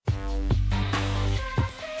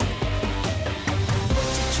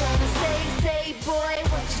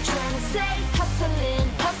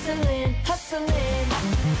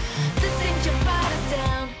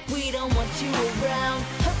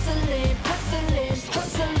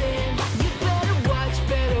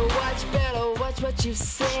what you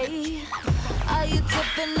say. Are you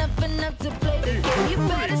tough enough to play the game? You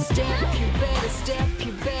better step, you better step,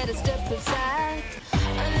 you better step aside.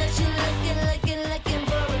 Unless you're looking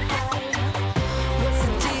for a fight. What's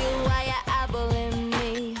the deal? Why you eyeballing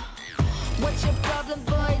me? What's your problem,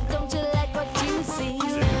 boy? Don't you like what you see?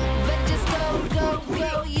 Better just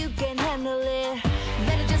go, you can handle it.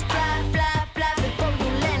 Better just fly before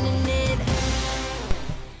you land in it.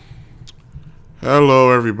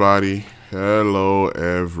 Hello, everybody. Hello,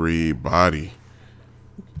 everybody.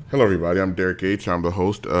 I'm Derek H. I'm the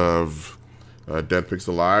host of Dead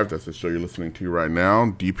Pixel Live. That's the show you're listening to right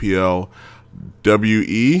now, DPLWE.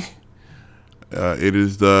 It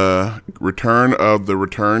is the return of the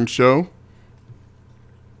return show.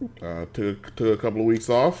 Took a couple of weeks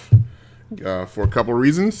off for a couple of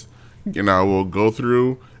reasons. And I will go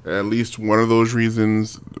through at least one of those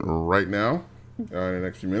reasons right now in the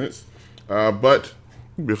next few minutes. But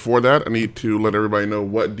before that, I need to let everybody know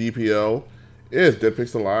what DPL is. Dead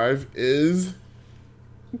Pixel Live is...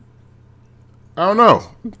 I don't know.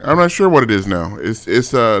 I'm not sure what it is now. It's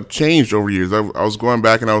changed over years. I was going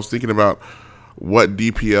back and I was thinking about what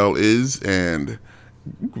DPL is and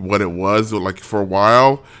what it was. Like for a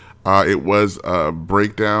while, it was a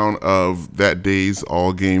breakdown of that day's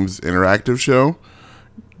All Games Interactive show.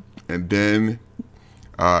 And then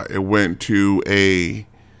it went to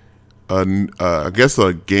I guess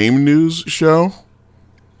a game news show.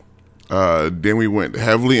 Then we went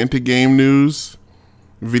heavily into game news,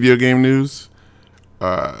 video game news.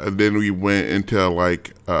 And then we went into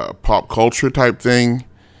like pop culture type thing.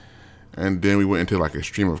 And then we went into like a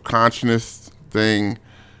stream of consciousness thing.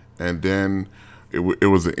 And then it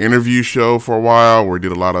was an interview show for a while where we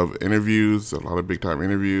did a lot of interviews, a lot of big time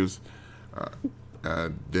interviews.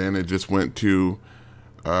 Then it just went to,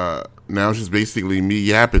 now it's just basically me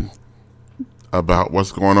yapping about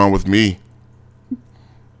what's going on with me.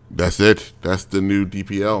 That's it. That's the new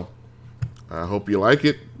DPL. I hope you like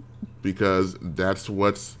it because that's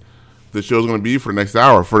what's the show's going to be for the next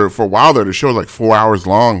hour. For a while there, the show was like 4 hours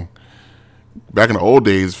long. Back in the old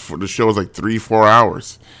days, the show was like 3-4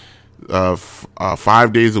 hours,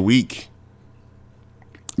 5 days a week.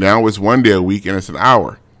 Now it's 1 day a week and it's an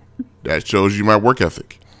hour. That shows you my work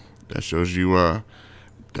ethic. That shows you how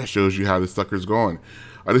this sucker's going.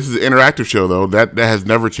 This is an interactive show, though. That has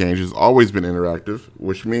never changed. It's always been interactive,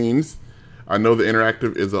 which means I know the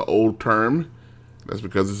interactive is an old term. That's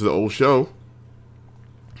because it's an old show.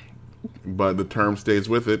 But the term stays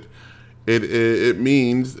with it. It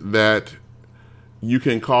means that you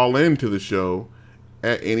can call into the show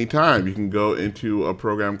at any time. You can go into a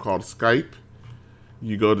program called Skype.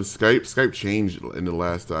 You go to Skype. Skype changed in the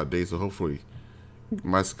last day, so hopefully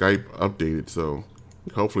my Skype updated, so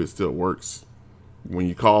hopefully it still works. When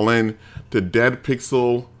you call in to Dead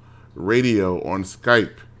Pixel Radio on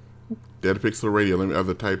Skype, Dead Pixel Radio. Let me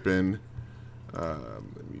either type in. Let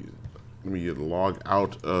me log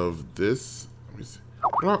out of this. Let me see.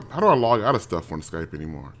 How do I log out of stuff on Skype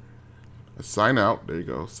anymore? Sign out. There you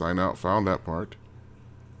go. Sign out. Found that part.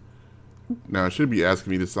 Now it should be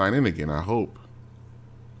asking me to sign in again. I hope.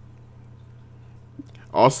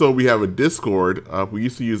 Also, we have a Discord. We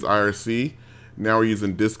used to use IRC. Now we're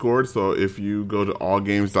using Discord, so if you go to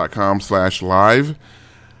allgames.com/live,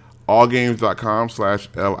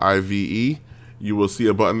 allgames.com/LIVE, you will see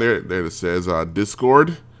a button there that says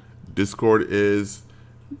Discord. Discord is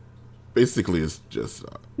basically it's just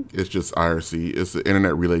IRC. It's the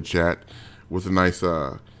internet relay chat with a nice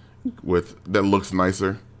that looks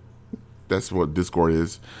nicer. That's what Discord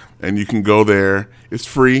is, and you can go there. It's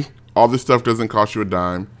free. All this stuff doesn't cost you a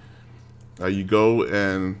dime. You go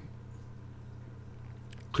and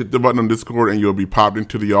click the button on Discord and you'll be popped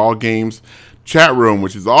into the All Games chat room,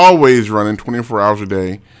 which is always running 24 hours a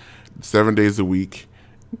day, 7 days a week.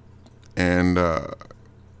 And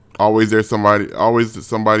always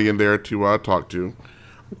somebody in there to talk to.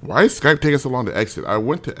 Why is Skype taking so long to exit? I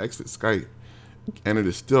went to exit Skype and it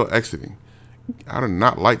is still exiting. I do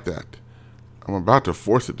not like that. I'm about to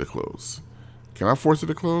force it to close. Can I force it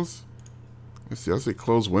to close? Let's see. I'll say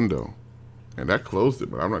close window. And that closed it,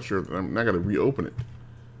 but I'm not sure. I'm not going to reopen it.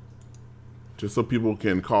 Just so people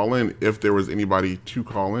can call in if there was anybody to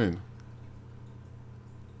call in.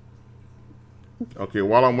 Okay,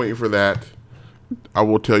 while I'm waiting for that, I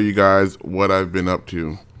will tell you guys what I've been up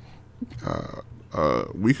to. A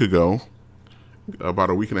week ago,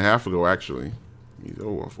 about a week and a half ago, actually.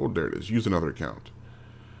 Oh, there it is. Use another account.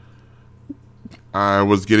 I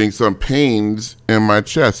was getting some pains in my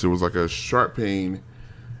chest. It was like a sharp pain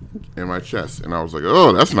in my chest. And I was like,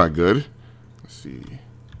 oh, that's not good. Let's see.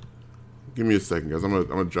 Give me a second, guys. I'm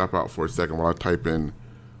gonna drop out for a second while I type in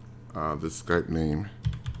the Skype name.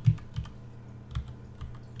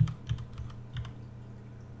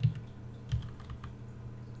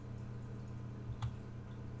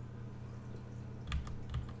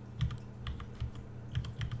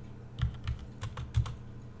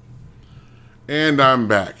 And I'm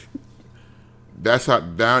back. That's how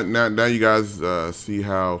now you guys see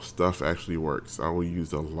how stuff actually works. I will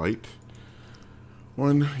use a light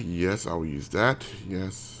one. Yes, I will use that.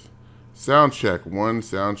 Yes. Sound check 1,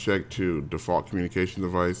 sound check 2. Default communication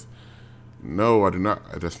device. No, I do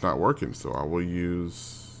not. That's not working. So I will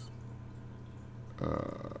use.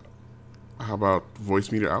 How about voice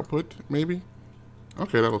meter output? Maybe.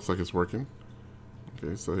 Okay, that looks like it's working.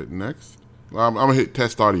 Okay, so hit next. I'm gonna hit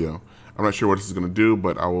test audio. I'm not sure what this is gonna do,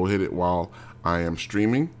 but I will hit it while I am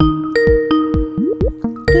streaming.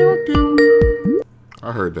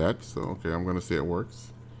 I heard that, so okay, I'm gonna say it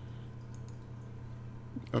works.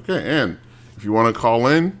 Okay, and if you want to call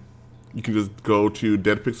in, you can just go to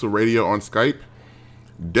Dead Pixel Radio on Skype.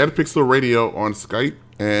 Dead Pixel Radio on Skype,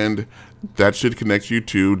 and that should connect you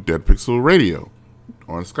to Dead Pixel Radio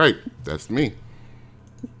on Skype. That's me.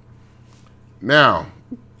 Now,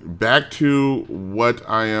 back to what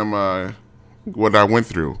I went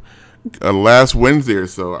through. Last Wednesday or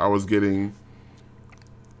so, I was getting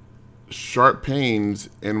sharp pains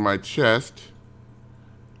in my chest,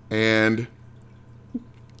 and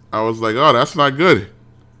I was like, "Oh, that's not good.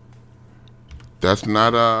 That's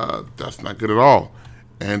not good at all."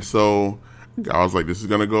 And so I was like, "This is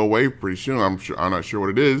gonna go away pretty soon." I'm not sure what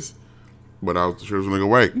it is, but I was sure it was gonna go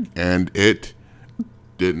away, and it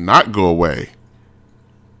did not go away.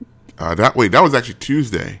 That was actually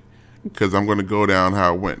Tuesday, because I'm gonna go down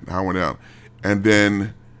how it went down, and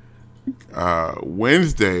then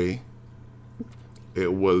Wednesday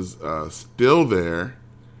it was still there,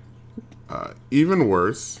 even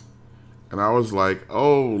worse, and I was like,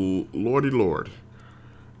 "Oh Lordy Lord,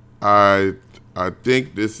 I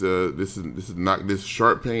think this is not this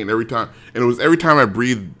sharp pain every time," and it was every time I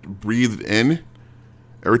breathed in,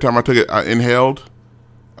 every time I took it, I inhaled,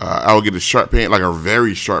 I would get a sharp pain, like a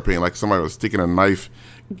very sharp pain, like somebody was sticking a knife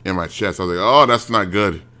in my chest. I was like, "Oh, that's not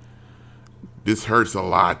good. This hurts a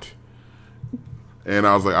lot." And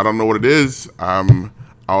I was like, I don't know what it is. I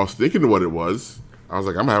was thinking what it was. I was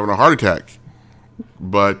like, I'm having a heart attack.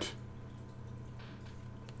 But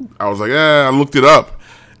I was like, I looked it up.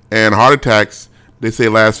 And heart attacks, they say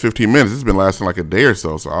last 15 minutes. It's been lasting like a day or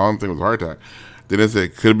so, so I don't think it was a heart attack. Then it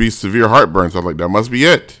said, could be severe heartburn. So I was like, that must be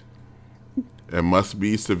it. It must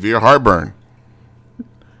be severe heartburn.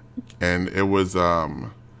 And it was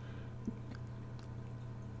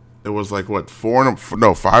like what, 5 in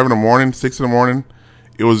the morning, 6 in the morning.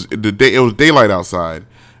 It was daylight outside,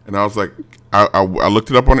 and I was like, I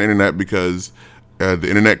looked it up on the internet, because the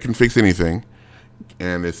internet can fix anything,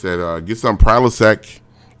 and it said get some Prilosec,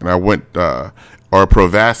 and I went or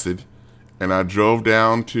Provacid, and I drove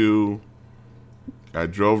down to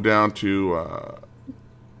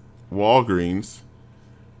Walgreens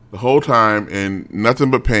the whole time in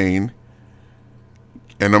nothing but pain.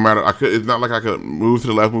 And no matter, it's not like I could move to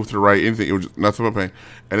the left, move to the right, anything. It was just nothing but pain.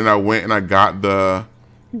 And then I went and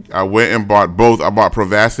bought both. I bought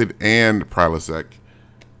Provacid and Prilosec.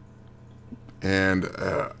 And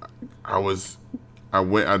I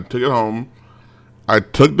took it home. I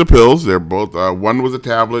took the pills. They're both, one was a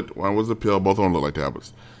tablet, one was a pill. Both of them look like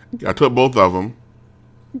tablets. I took both of them.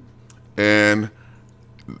 And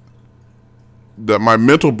my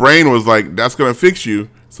mental brain was like, that's going to fix you.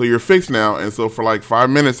 So you're fixed now. And so for like 5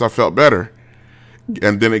 minutes, I felt better.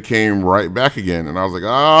 And then it came right back again. And I was like,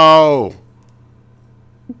 oh,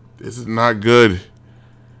 this is not good.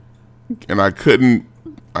 And I couldn't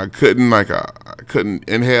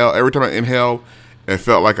inhale. Every time I inhaled, it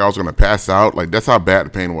felt like I was going to pass out. Like, that's how bad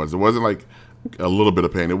the pain was. It wasn't like a little bit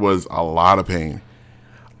of pain. It was a lot of pain.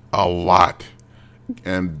 A lot.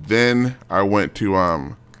 And then I went to,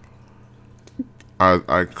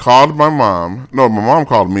 I called my mom. No, my mom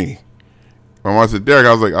called me. My mom said, Derek,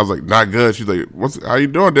 I was like, not good. She's like, how you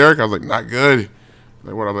doing, Derek? I was like, not good.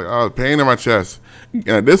 Like, what? I was like, oh, pain in my chest. And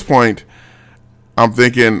at this point, I'm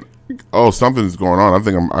thinking, oh, something's going on. I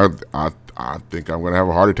think I'm going to have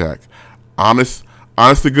a heart attack. Honest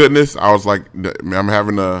to goodness, I was like, I'm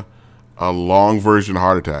having a long version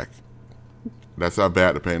heart attack. That's how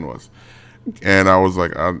bad the pain was. And I was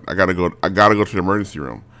like, I gotta go to the emergency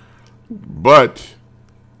room. But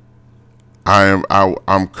I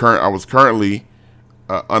was currently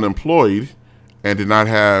unemployed and did not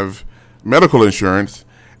have medical insurance,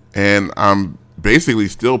 and I'm basically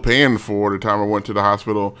still paying for the time I went to the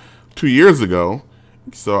hospital 2 years ago.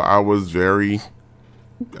 So I was very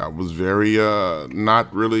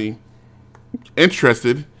not really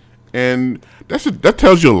interested, and that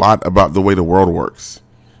tells you a lot about the way the world works.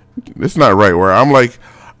 It's not right. Where I'm like,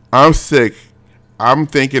 I'm sick. I'm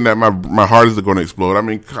thinking that my heart is going to explode. I'm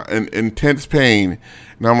in intense pain,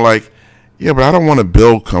 and I'm like, yeah, but I don't want a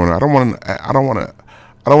bill coming. I don't want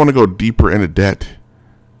to go deeper into debt.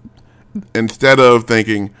 Instead of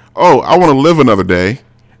thinking, oh, I want to live another day,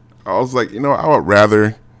 I was like, I would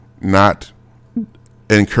rather not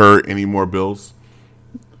incur any more bills.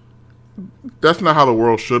 That's not how the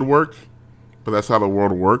world should work, but that's how the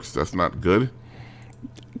world works. That's not good.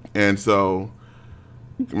 And so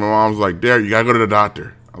my mom's like, Derek, you gotta go to the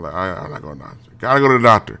doctor. I'm like, I'm not going to the doctor. Gotta go to the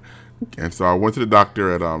doctor. And so I went to the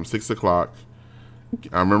doctor at 6:00.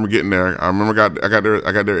 I remember getting there. I got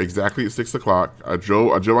there exactly at 6:00. I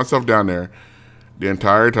drove myself down there. The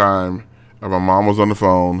entire time, my mom was on the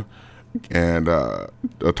phone and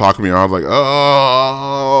talking to me. I was like,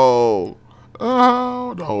 oh,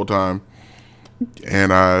 the whole time.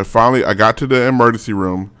 And I got to the emergency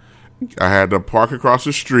room. I had to park across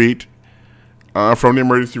the street from the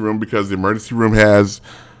emergency room because the emergency room has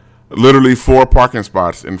literally 4 parking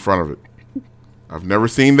spots in front of it. I've never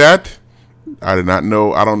seen that. I did not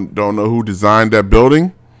know. I don't know who designed that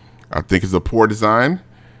building. I think it's a poor design,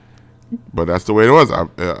 but that's the way it was. I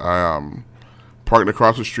parked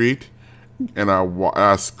across the street, and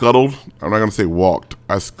I scuttled. I'm not gonna say walked.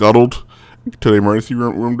 I scuttled to the emergency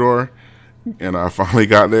room door, and I finally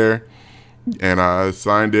got there, and I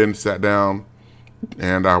signed in, sat down,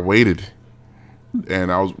 and I waited.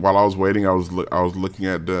 And while I was waiting, I was looking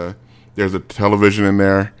at there's a television in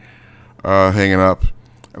there hanging up.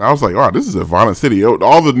 And I was like, wow, this is a violent city.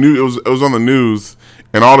 All the news, it was on the news,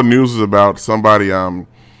 and all the news was about somebody,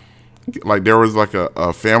 like there was like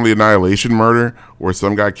a family annihilation murder where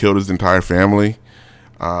some guy killed his entire family.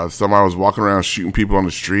 Somebody was walking around shooting people on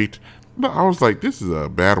the street. But I was like, this is a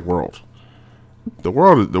bad world. The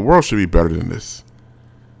world should be better than this.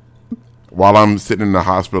 While I'm sitting in the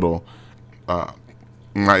hospital, I'm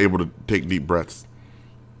not able to take deep breaths.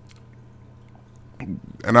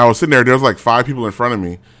 And I was sitting there. There was like 5 people in front of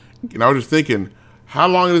me, and I was just thinking, how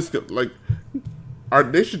long is this? Like,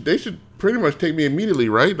 they should pretty much take me immediately,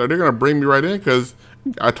 right? They're gonna bring me right in because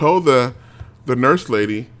I told the nurse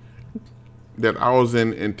lady that I was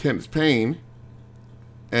in intense pain,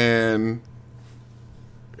 and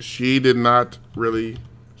she did not really.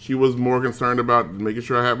 She was more concerned about making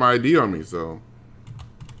sure I had my ID on me. So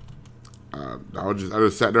I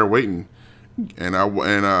just sat there waiting, and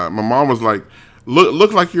my mom was like,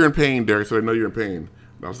 Look like you're in pain, Derek, so they know you're in pain.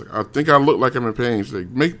 And I was like, I think I look like I'm in pain. She's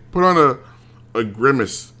like, put on a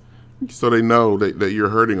grimace so they know that you're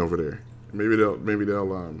hurting over there. Maybe they'll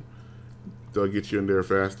get you in there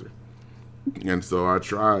faster. And so I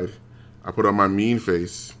tried. I put on my mean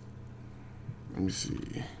face. Let me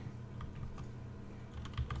see.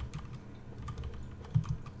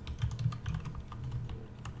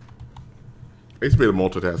 I used to be able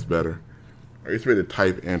to multitask better. I used to be able to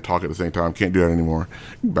type and talk at the same time. Can't do that anymore.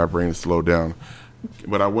 My brain is slowed down.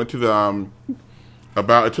 But I went to the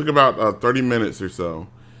it took about 30 minutes or so,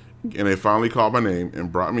 and they finally called my name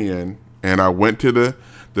and brought me in. And I went to the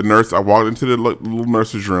nurse. I walked into the little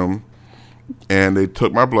nurse's room, and they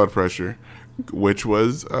took my blood pressure, which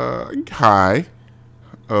was high,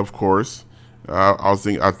 of course. I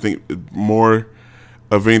think more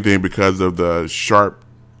of anything because of the sharp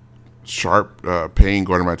pain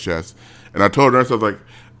going to my chest. And I told her, I was like,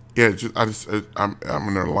 yeah, I'm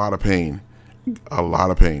in a lot of pain.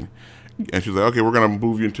 And she was like, okay, we're going to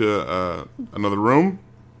move you into another room.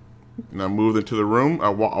 And I moved into the room. I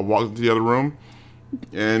walked into the other room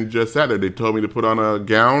and just sat there. They told me to put on a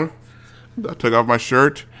gown. I took off my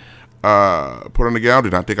shirt, put on the gown,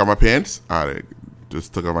 did not take off my pants. I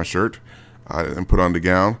just took off my shirt and put on the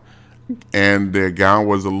gown. And the gown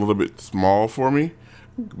was a little bit small for me,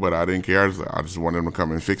 but I didn't care. I just wanted them to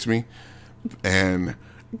come and fix me. And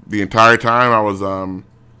the entire time I was, my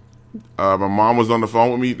mom was on the phone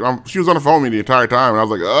with me. She was on the phone with me the entire time, and I was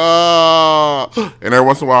like, oh. And every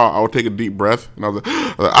once in a while, I would take a deep breath, and I was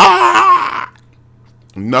like ah.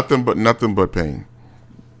 Nothing but pain.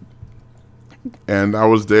 And I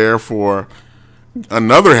was there for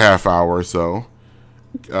another half hour or so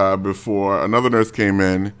before another nurse came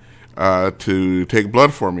in to take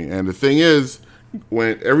blood for me. And the thing is,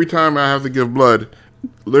 every time I have to give blood,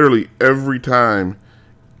 literally every time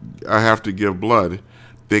I have to give blood,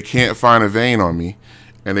 they can't find a vein on me,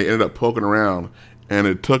 and they ended up poking around, and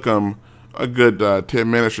it took them a good 10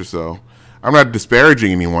 minutes or so. I'm not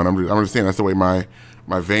disparaging anyone. I'm just saying that's the way my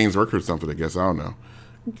veins work or something, I guess. I don't know.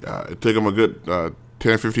 It took them a good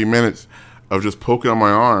 10, 15 minutes of just poking on my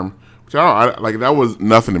arm So like that was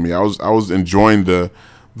nothing to me. I was enjoying the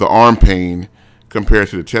arm pain compared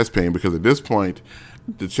to the chest pain, because at this point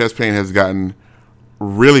the chest pain has gotten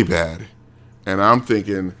really bad, and I'm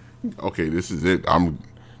thinking, okay, this is it. I'm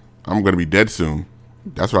gonna be dead soon.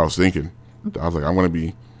 That's what I was thinking. I was like,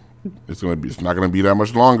 it's not gonna be that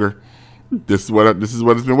much longer. This is what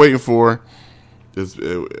it's been waiting for. I thought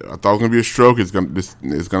it was gonna be a stroke. It's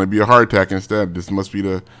gonna be a heart attack instead.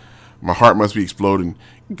 My heart must be exploding.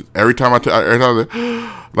 Every time I was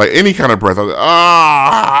like any kind of breath,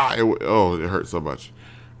 I was like, it hurt so much.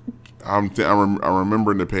 I'm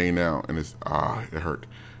remembering the pain now, and it hurt.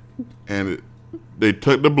 And they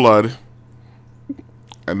took the blood,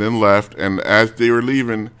 and then left. And as they were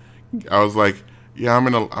leaving, I was like, yeah,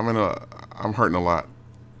 I'm hurting a lot.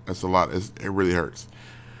 That's a lot. It really hurts.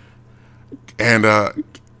 And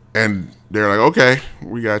they're like, okay,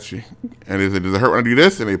 we got you. And they said, does it hurt when I do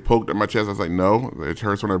this? And they poked at my chest. I was like, no, it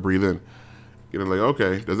hurts when I breathe in. And they're like,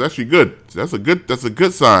 okay, that's actually good. That's a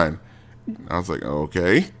good sign. I was like,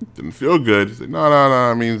 okay, didn't feel good. He said, no,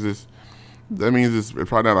 that means it's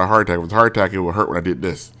probably not a heart attack. If it's a heart attack, it would hurt when I did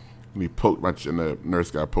this. And the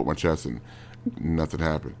nurse guy poked my chest, and nothing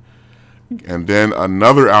happened. And then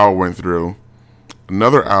another hour went through.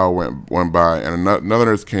 Another hour went by, and another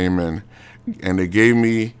nurse came in, and they gave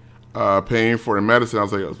me pain for the medicine. I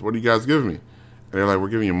was like, what do you guys give me? And they're like, we're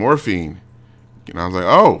giving you morphine. And I was like,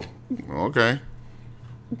 oh, okay.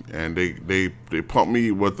 And they pumped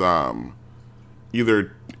me with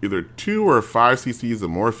either 2 or 5 cc's of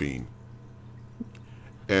morphine.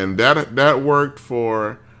 And that worked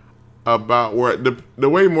for about where the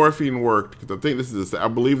way morphine worked, because I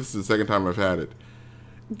believe this is the second time I've had it.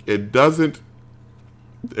 It doesn't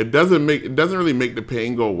really make the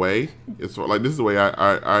pain go away. It's like, this is the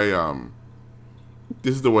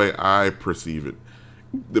way I perceive it.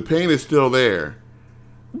 The pain is still there.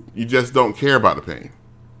 You just don't care about the pain.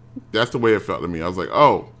 That's the way it felt to me. I was like,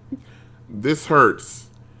 oh, this hurts,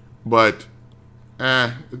 but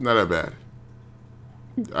it's not that bad.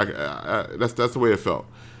 That's the way it felt.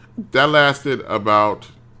 That lasted that was about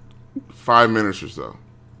 5 minutes or so.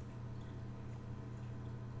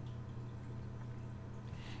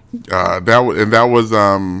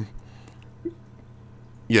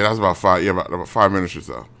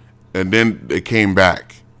 And then they came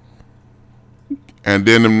back. And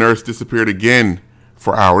then the nurse disappeared again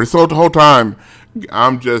for hours. So the whole time,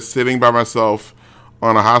 I'm just sitting by myself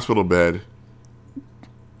on a hospital bed,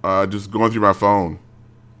 just going through my phone.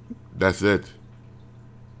 That's it.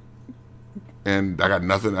 And I got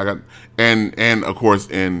nothing. And of course,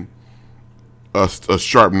 in a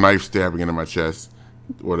sharp knife stabbing into my chest,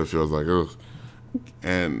 what it feels like. Ugh.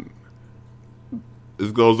 And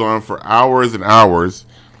this goes on for hours and hours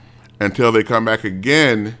until they come back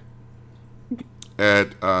again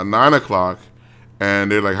at 9 o'clock,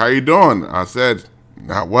 and they're like, how you doing? I said,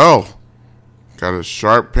 not well. Got a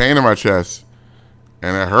sharp pain in my chest,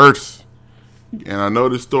 and it hurts. And I know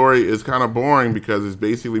this story is kind of boring because it's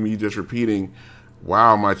basically me just repeating,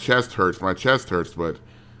 wow, my chest hurts, but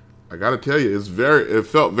I got to tell you, it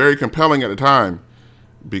felt very compelling at the time,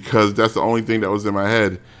 because that's the only thing that was in my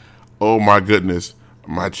head. Oh my goodness,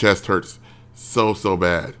 my chest hurts so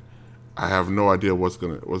bad. I have no idea what's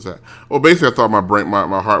that. Well, basically I thought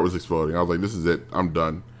my heart was exploding. I was like, this is it, I'm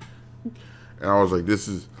done. And I was like,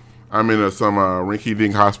 I'm in some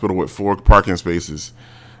rinky-dink hospital with 4 parking spaces.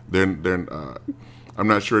 I'm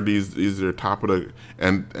not sure these are top of the,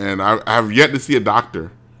 and I've yet to see a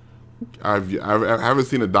doctor. I haven't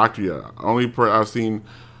seen a doctor yet. I've seen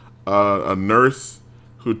a nurse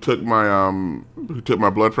who took my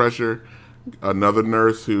blood pressure, another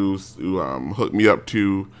nurse who hooked me up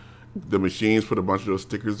to the machines, put a bunch of those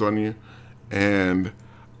stickers on you, and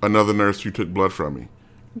another nurse who took blood from me.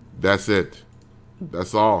 That's it.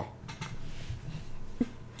 That's all.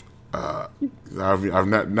 I've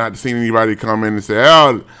not seen anybody come in and say,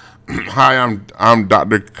 "Oh, hi, I'm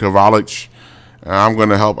Dr. Kovalich. I'm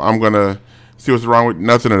gonna help. I'm gonna see what's wrong with."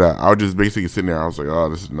 Nothing of that. I was just basically sitting there. I was like,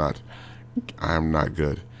 "Oh, I'm not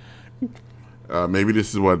good." Maybe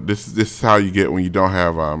this is how you get when you don't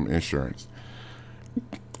have insurance.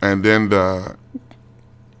 And then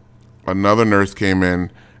another nurse came in.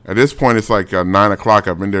 At this point, it's like 9 o'clock.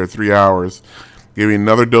 I've been there 3 hours. Gave me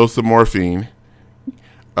another dose of morphine.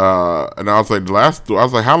 And I was like,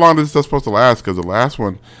 how long is this supposed to last? Because the last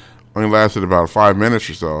one only lasted about 5 minutes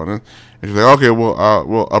or so. And she's like, okay,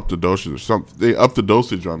 we'll up the dosage or something. They upped the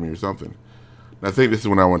dosage on me or something. And I think this is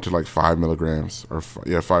when I went to like 5 milligrams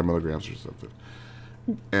 5 milligrams or something.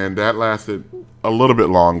 And that lasted a little bit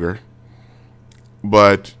longer.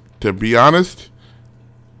 But to be honest,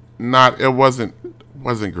 it wasn't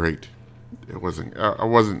great. it wasn't. I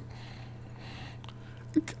wasn't.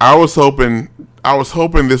 I was hoping. I was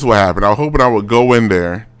hoping this would happen. I was hoping I would go in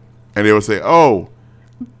there, and they would say, "Oh,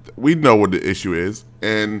 we know what the issue is."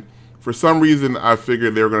 And for some reason, I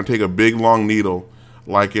figured they were going to take a big long needle,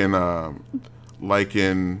 like in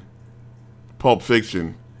Pulp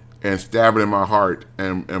Fiction, and stab it in my heart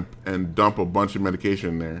and dump a bunch of medication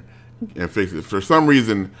in there and fix it. For some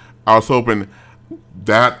reason, I was hoping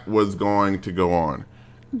that was going to go on.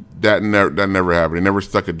 That never happened. They never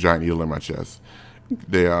stuck a giant needle in my chest.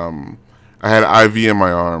 I had an IV in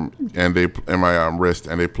my arm and in my wrist,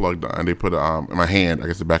 and they plugged and they put in my hand, I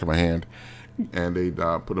guess the back of my hand, and they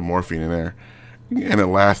put a morphine in there, and it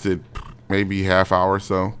lasted maybe half hour or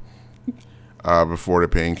so before the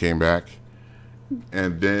pain came back,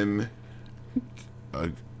 and then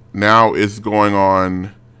now it's going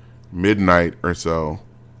on midnight or so,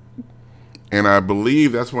 and I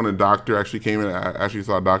believe that's when the doctor actually came in. I actually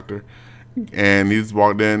saw a doctor, and he just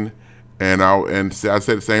walked in. And I said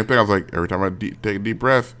the same thing. I was like, every time I take a deep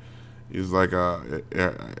breath, he's like,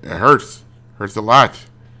 it hurts a lot.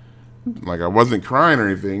 Like I wasn't crying or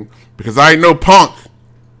anything because I ain't no punk.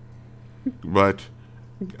 But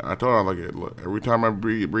I told him, like, look, every time I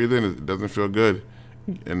breathe in, it doesn't feel good,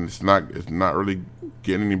 and it's not really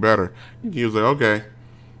getting any better. He was like, okay,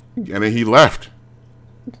 and then he left.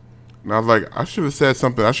 And I was like, I should have said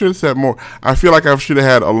something. I should have said more. I feel like I should have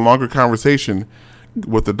had a longer conversation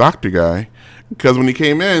with the doctor guy, because when he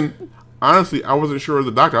came in, honestly, I wasn't sure it was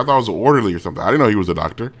a doctor. I thought it was an orderly or something. I didn't know he was a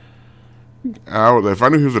doctor. If I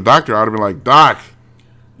knew he was a doctor, I would have been like, Doc,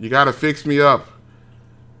 you got to fix me up.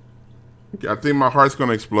 I think my heart's going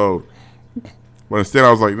to explode. But instead,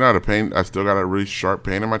 I was like, no, the pain, I still got a really sharp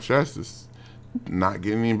pain in my chest. It's not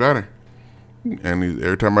getting any better. And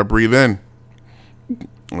every time I breathe in,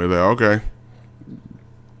 we're like, okay.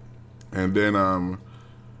 And then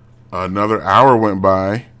another hour went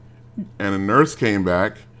by, and a nurse came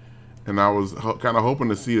back, and I was kind of hoping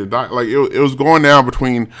to see the doc. Like it was going down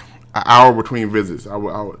between an hour between visits. I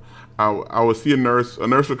would see a nurse. A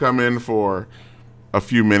nurse would come in for a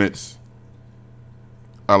few minutes,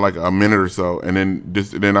 like a minute or so, and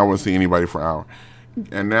then I wouldn't see anybody for an hour.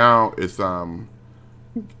 And now it's going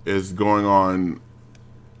on.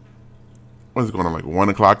 What's it going on, like 1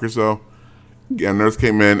 o'clock or so? Yeah, nurse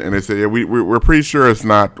came in and they said, "Yeah, we're pretty sure it's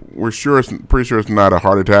not. Pretty sure it's not a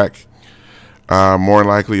heart attack. More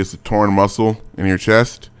likely, it's a torn muscle in your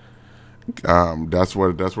chest. That's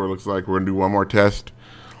what it looks like. We're gonna do one more test.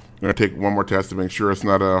 We're gonna take one more test to make sure it's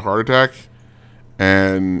not a heart attack,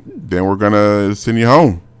 and then we're gonna send you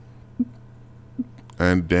home."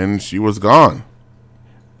 And then she was gone,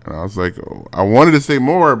 and I was like, oh, I wanted to say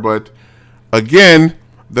more, but again,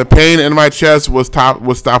 the pain in my chest was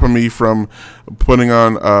stopping me from putting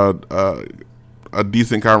on a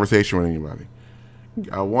decent conversation with anybody.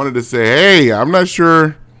 I wanted to say, hey, I'm not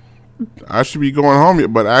sure I should be going home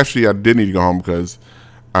yet, but actually I did need to go home because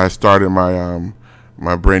I started my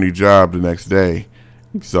my brand new job the next day,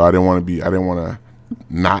 so I didn't want to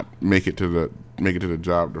not make it to the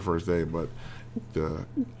job the first day, but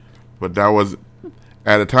that was,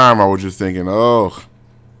 at the time I was just thinking, oh,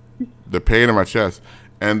 the pain in my chest.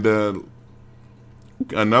 And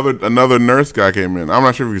another nurse guy came in. I'm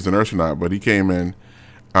not sure if he was a nurse or not, but he came in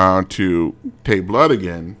to take blood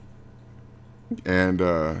again. And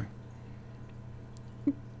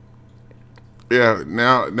yeah,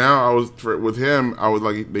 now I was with him. I was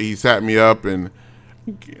like, he sat me up, and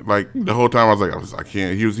like the whole time I was like, I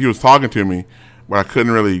can't. He was talking to me, but I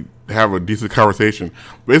couldn't really have a decent conversation.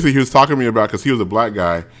 Basically, he was talking to me about, because he was a black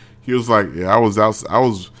guy. He was like, yeah, I was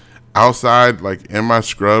outside, like in my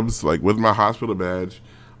scrubs, like with my hospital badge,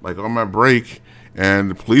 like on my break, and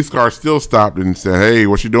the police car still stopped and said, "Hey,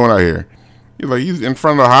 what you doing out here?" He's in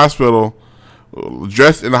front of the hospital,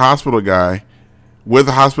 dressed in a hospital guy, with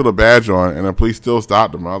a hospital badge on, and the police still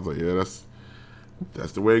stopped him. I was like, "Yeah,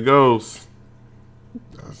 that's the way it goes.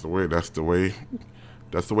 That's the way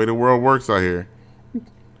the world works out here."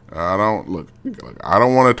 I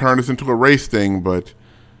don't want to turn this into a race thing, but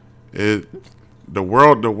the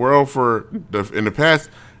world in the past,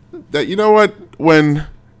 that, you know what, when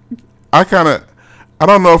I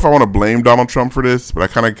don't know if I want to blame Donald Trump for this, but I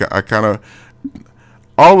kind of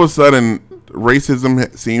all of a sudden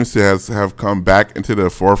racism seems to have come back into the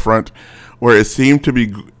forefront, where it seemed to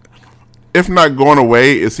be, if not going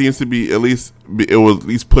away, it seems to be it was at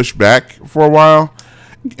least pushed back for a while.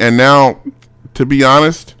 And now, to be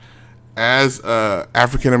honest, as a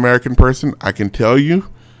African American person, I can tell you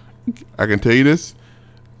this: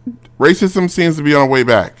 racism seems to be on the way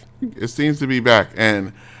back. It seems to be back,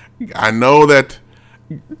 and I know that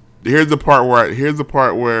here's the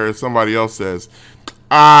part where somebody else says,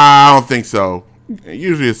 I don't think so. And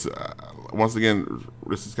usually it's once again,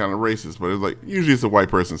 this is kind of racist, but it's like usually it's a white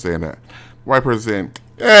person saying that. White person saying,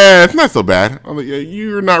 it's not so bad. I'm like, yeah,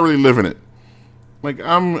 you're not really living it. Like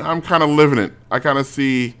I'm kind of living it.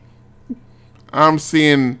 I'm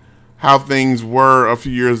seeing how things were a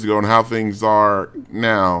few years ago and how things are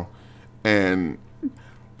now, and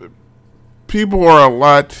people are a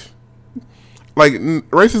lot like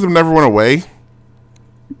racism never went away.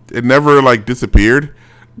 It never like disappeared,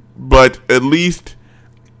 but at least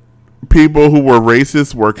people who were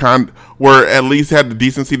racist were at least had the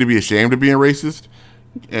decency to be ashamed of being racist,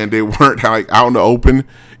 and they weren't like out in the open,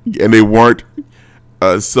 and they weren't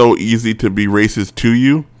so easy to be racist to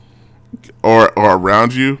you or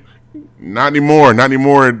around you. Not anymore. Not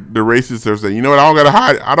anymore. The racists are saying, you know what? I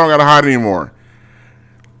don't gotta hide anymore.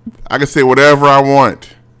 I can say whatever I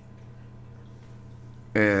want.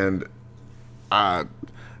 And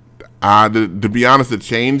to be honest, the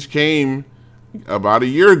change came about a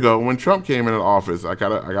year ago when Trump came into office. I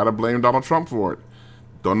gotta blame Donald Trump for it.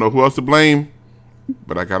 Don't know who else to blame,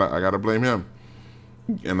 but I gotta blame him.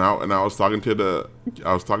 And I was talking to the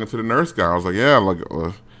nurse guy. I was like, yeah,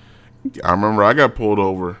 look, I remember I got pulled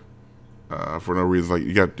over for no reason. Like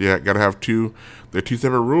you gotta have they're two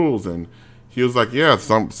separate rules. And he was like, yeah,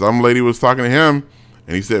 some lady was talking to him,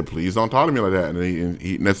 and he said, please don't talk to me like that. And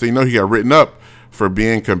he next thing you know, he got written up for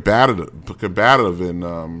being combative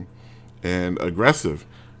and aggressive.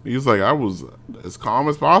 He was like, I was as calm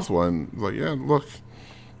as possible, and like, yeah, look,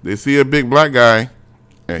 they see a big black guy,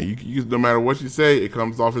 and you no matter what you say, it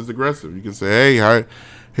comes off as aggressive. You can say, hey,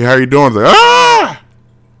 how you doing? It's like, ah,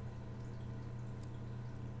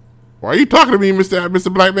 why are you talking to me,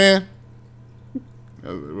 Mr. Black Man?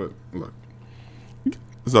 But look,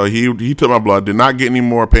 so he took my blood, did not get any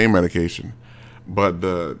more pain medication, but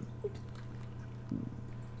the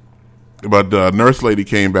nurse lady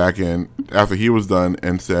came back in after he was done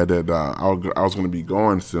and said that I was going to be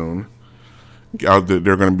going soon. They're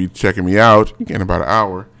going to be checking me out in about an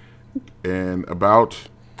hour. And about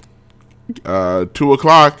 2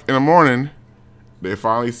 o'clock in the morning, they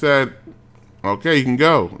finally said, okay, you can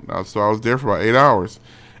go. So I was there for about 8 hours.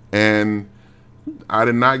 And I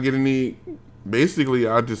did not get any. Basically,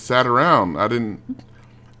 I just sat around. I didn't.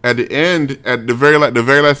 At the end, at the very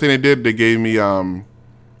last thing they did, they gave me I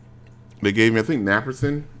think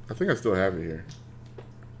Naproxen. I think I still have it here.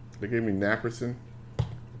 They gave me Naproxen,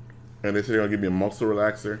 and they said they're gonna give me a muscle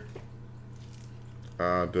relaxer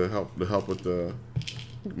to help with the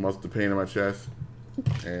pain in my chest,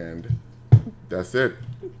 and that's it.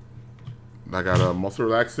 I got a muscle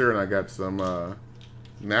relaxer and I got some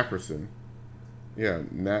Naproxen. Yeah,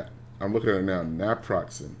 I'm looking at it now.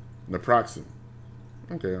 Naproxen.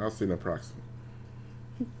 Okay, I'll see Naproxen.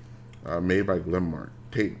 Made by Glenmark.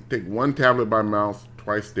 Take one tablet by mouth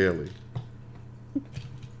twice daily.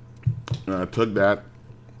 And I took that,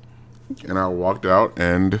 and I walked out,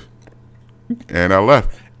 and I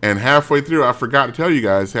left. And halfway through, I forgot to tell you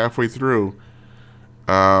guys. Halfway through,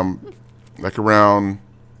 like around,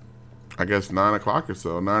 I guess 9 o'clock or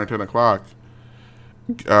so, 9 or 10 o'clock,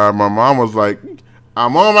 my mom was like,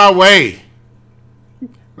 "I'm on my way."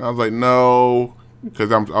 And I was like, "No,"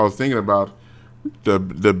 because I was thinking about the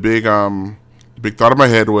big thought in my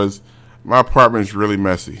head was my apartment's really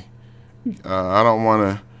messy. I don't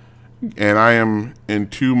want to, and I am in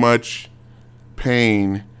too much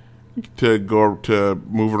pain to go to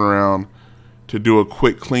moving around to do a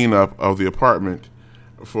quick cleanup of the apartment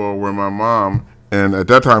for where my mom, and at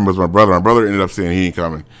that time it was my brother. My brother ended up saying he ain't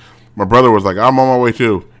coming. My brother was like, "I'm on my way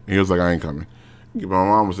too," and he was like, "I ain't coming." My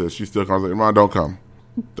mom said she still comes. Like, "Mom, don't come.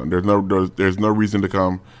 There's no reason to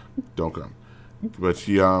come. Don't come." But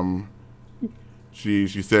she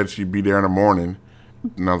said she'd be there in the morning,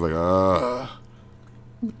 and I was like,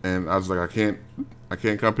 and I was like, I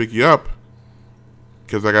can't come pick you up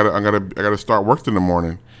because I gotta start work in the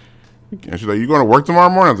morning. And she's like, "You going to work tomorrow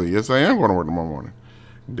morning?" I was like, "Yes, I am going to work tomorrow morning."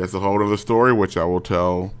 That's a whole other story, which I will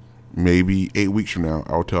tell maybe 8 weeks from now.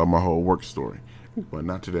 I will tell my whole work story, but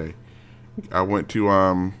not today. I went to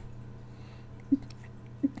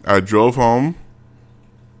I drove home.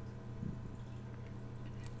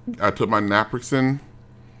 I took my Naproxen,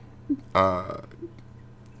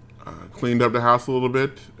 cleaned up the house a little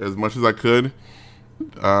bit as much as I could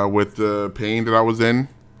with the pain that I was in.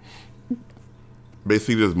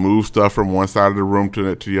 Basically, just moved stuff from one side of the room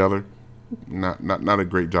to the other. Not a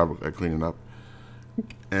great job at cleaning up.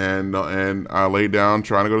 And I laid down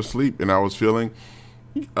trying to go to sleep, and I was feeling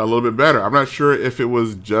a little bit better. I'm not sure if it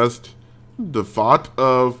was just the thought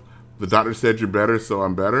of the doctor said you're better, so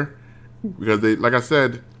I'm better. Because like I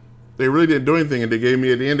said, they really didn't do anything, and they gave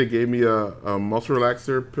me at the end. They gave me a muscle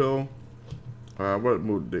relaxer pill.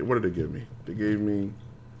 What did they give me? They gave me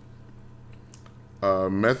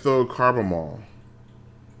methocarbamol.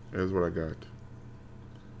 Is what I got.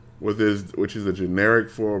 Which is a generic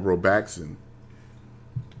for Robaxin.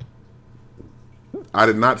 I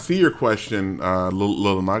did not see your question,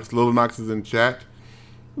 Little Knox. Little Knox is in chat.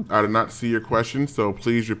 I did not see your question, so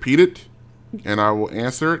please repeat it, and I will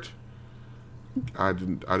answer it. I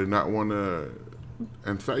did not want to.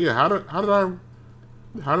 In fact, yeah. How did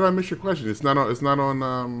I miss your question? It's not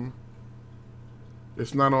on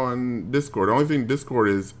Discord. The only thing Discord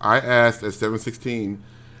is I asked at 7:16,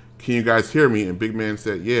 can you guys hear me? And Big Man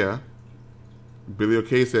said yeah. Billy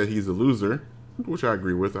O'Kay said he's a loser, which I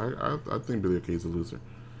agree with. I think Billy O'Kay is a loser.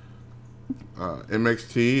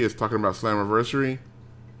 MXT is talking about Slammiversary.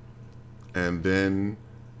 And then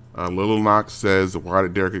Little Knox says, why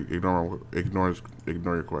did Derek ignore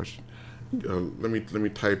your question? Let me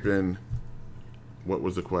type in what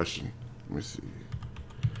was the question. Let me see.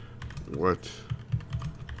 What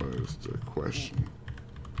was the question?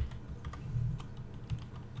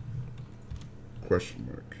 Question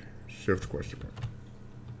mark. Shift question mark.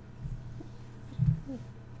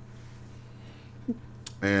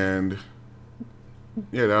 And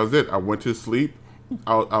yeah, that was it. I went to sleep.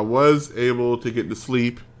 I was able to get to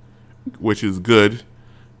sleep, which is good,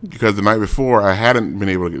 because the night before I hadn't been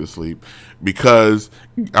able to get to sleep because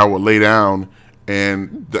I would lay down,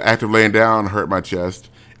 and the act of laying down hurt my chest.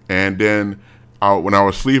 And then when I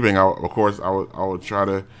was sleeping, I would try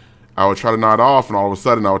to nod off, and all of a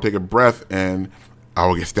sudden I would take a breath and I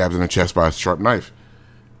would get stabbed in the chest by a sharp knife.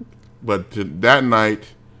 But that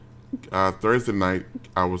night, Thursday night,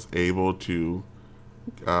 I was able to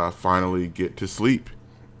finally get to sleep.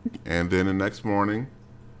 And then the next morning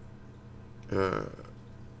I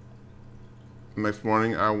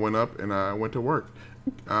went up and I went to work.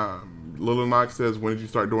 Little Knox says, when did you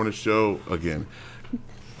start doing the show again?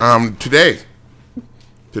 Today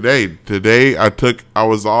I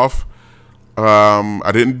was off.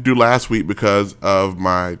 I didn't do last week because of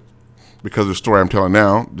the story I'm telling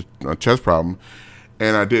now, the chest problem,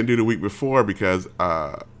 and I didn't do the week before because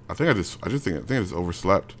I think I just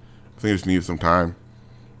overslept. I think I just needed some time.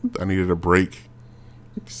 I needed a break.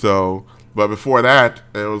 So, but before that,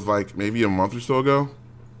 it was like maybe a month or so ago,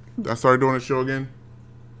 I started doing the show again.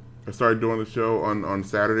 I started doing the show on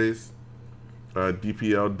Saturdays,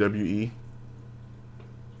 DPLWE.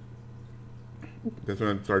 That's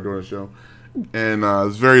when I started doing the show. And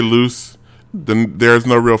it's very loose. There's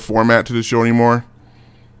no real format to the show anymore,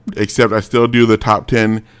 except I still do the top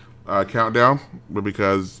 10 countdown, but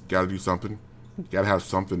because gotta do something, gotta have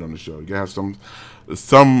something on the show. You gotta have something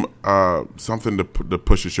to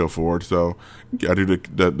push the show forward. So I do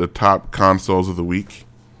the top consoles of the week,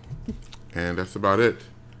 and that's about it.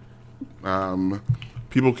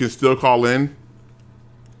 People can still call in.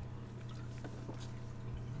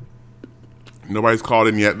 Nobody's called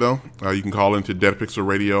in yet, though. You can call into Dead Pixel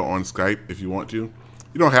Radio on Skype if you want to.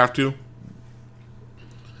 You don't have to.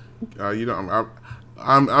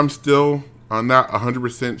 I'm still not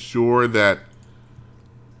 100% sure that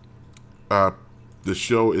the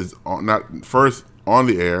show is not first on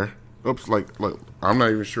the air. Oops, like I'm not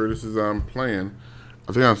even sure this is playing.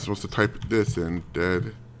 I think I'm supposed to type this in.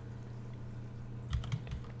 Dead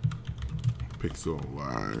Pixel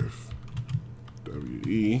Live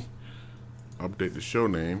WE. Update the show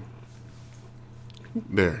name.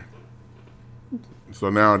 There.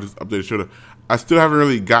 So now I just update the show. I still haven't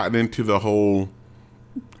really gotten into the whole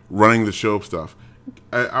running the show stuff.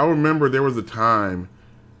 I remember there was a time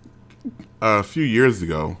a few years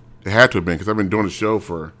ago. It had to have been because I've been doing the show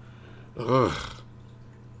for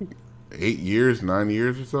 8 years, 9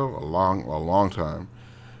 years or so, a long time.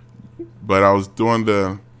 But I was doing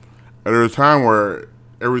there was a time where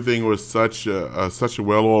everything was such a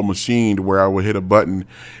well-oiled machine where I would hit a button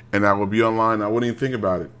and I would be online. I wouldn't even think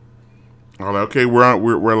about it. I was like, okay,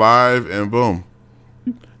 we're live, and boom.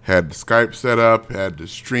 Had the Skype set up, had the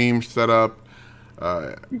stream set up,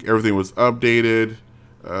 everything was updated,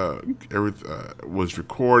 everything was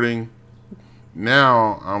recording.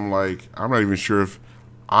 Now I'm like, I'm not even sure if,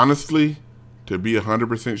 honestly, to be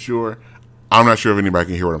 100% sure, I'm not sure if anybody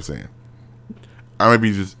can hear what I'm saying. I might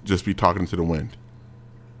be just be talking to the wind.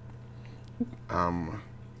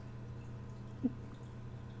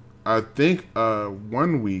 I think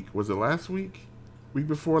 1 week, was it last week? Week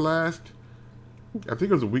before last? I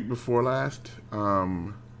think it was a week before last.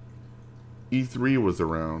 E3 was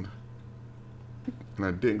around. And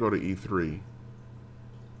I didn't go to E3.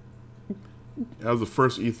 That was the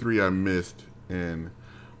first E3 I missed. I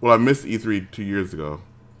missed E3 2 years ago.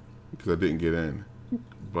 because I didn't get in.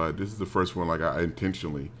 But this is the first one like I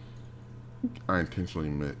intentionally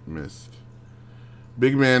missed.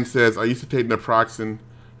 Big Man says, I used to take naproxen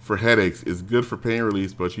for headaches. It's good for pain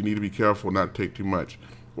release, but you need to be careful not to take too much.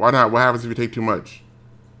 Why not? What happens if you take too much?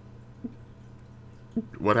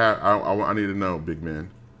 I need to know, Big Man.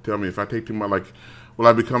 Tell me, if I take too much, like, will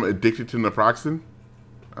I become addicted to naproxen?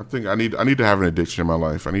 I think I need to have an addiction in my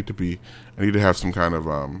life. I need to have some kind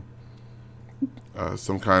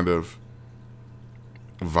of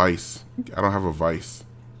vice. I don't have a vice.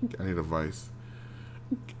 I need a vice.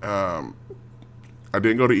 I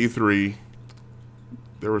didn't go to E3.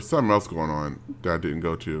 There was something else going on that I didn't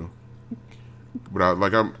go to. But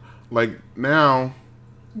now.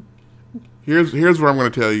 Here's where I'm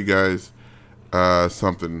going to tell you guys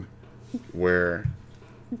something where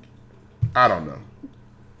I don't know.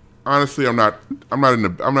 Honestly, I'm not in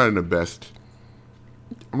the best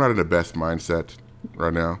mindset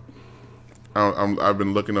right now. I've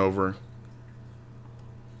been looking over.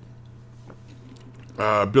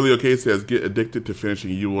 Billy OK says, get addicted to finishing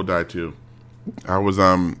You Will Die Too. I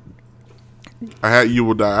had You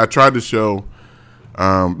Will Die. I tried to show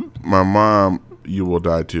my mom You Will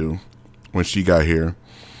Die Too when she got here,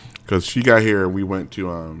 because she got here and we went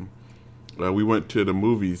to the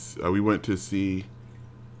movies. We went to see.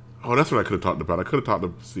 Oh, that's what I could have talked about. I could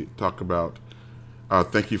have talked about.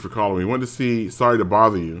 Thank You for Calling Me. We went to see Sorry to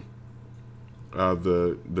Bother You.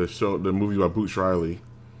 The movie by Boots Riley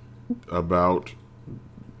about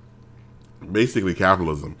basically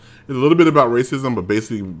capitalism. It's a little bit about racism, but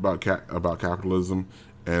basically about capitalism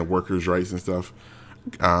and workers' rights and stuff.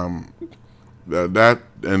 That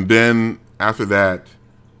and then after that,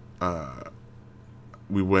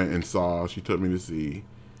 we went and saw. She took me to see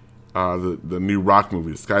the new rock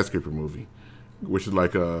movie, the Skyscraper movie, which is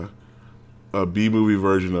like a B movie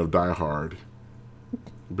version of Die Hard,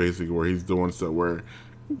 basically, where he's doing stuff where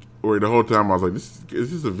the whole time I was like,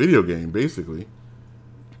 this is a video game, basically.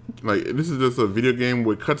 Like, this is just a video game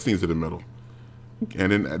with cutscenes in the middle,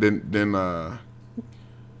 and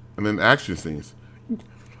then action scenes.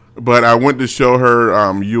 But I went to show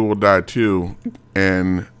her You Will Die Too,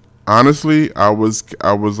 and honestly, I was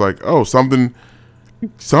like, oh, something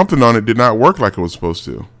on it did not work like it was supposed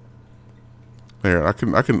to. There, I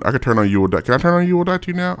can turn on You Will Die. Can I turn on You Will Die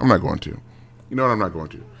Too now? I'm not going to. You know what? I'm not going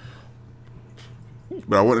to.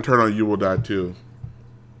 But I went to turn on You Will Die Too,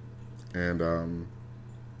 and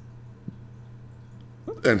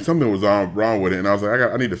something was wrong with it, and I was like,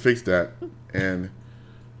 I need to fix that, and.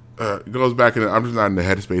 It goes back, and I'm just not in the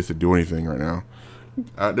headspace to do anything right now.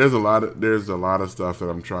 There's a lot of stuff that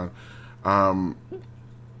I'm trying.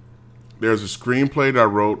 There's a screenplay that I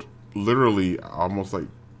wrote literally almost like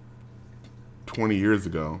 20 years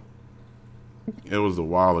ago. It was a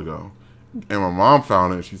while ago, and my mom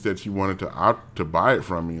found it. And she said she wanted to buy it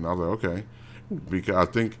from me, and I was like, okay, because I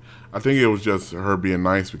think it was just her being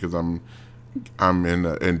nice because I'm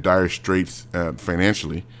in dire straits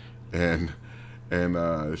financially, and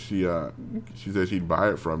she said she'd buy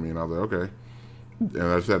it from me, and I was like, okay. And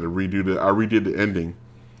I just had to redid the ending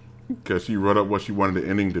because she wrote up what she wanted the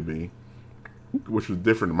ending to be, which was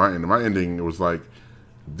different than my ending. My ending, it was like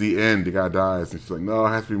the end, the guy dies, and she's like, no, it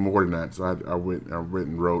has to be more than that. So I went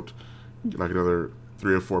and wrote like another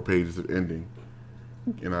 3 or 4 pages of ending,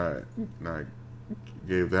 and I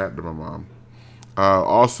gave that to my mom.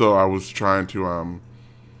 Also, I was trying to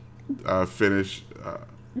finish.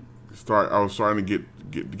 I was starting to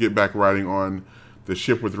get back writing on The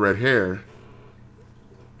Ship with Red Hair,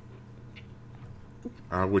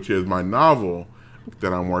 which is my novel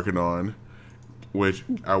that I'm working on. Which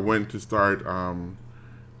I went to start.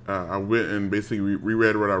 I went and basically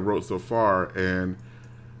reread what I wrote so far, and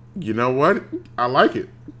you know what? I like it.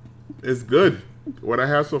 It's good. What I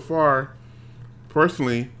have so far,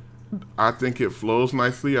 personally, I think it flows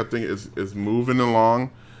nicely. I think it's moving along.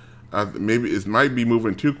 Maybe it might be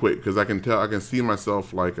moving too quick because I can see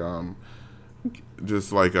myself like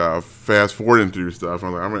just like fast forwarding through stuff.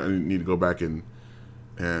 I'm like, I need to go back and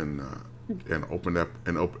open up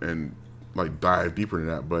and like dive deeper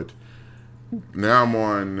into that. But now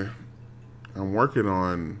I'm working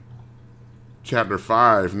on chapter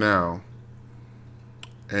 5 now,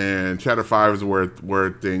 and chapter 5 is where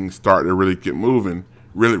things start to really get moving,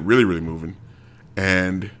 really moving,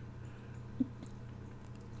 and.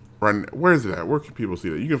 Right, where is it at? Where can people see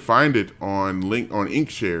that? You can find it on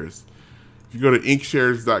Inkshares. If you go to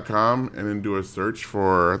inkshares.com and then do a search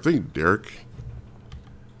for, I think, Derek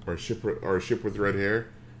or Ship with Red Hair,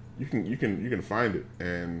 you can find it.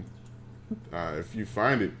 And if you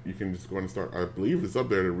find it, you can just go and start. I believe it's up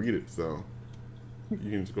there to read it, so you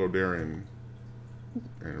can just go there and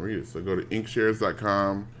and read it. So go to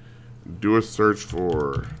inkshares.com, do a search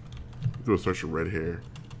for red hair.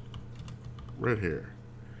 Red hair.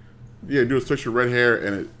 Yeah, do a search for red hair,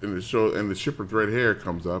 and it shows, and the ship with red hair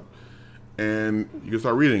comes up, and you can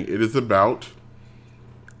start reading. It is about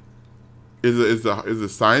is a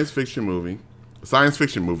science fiction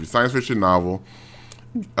novel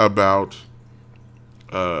about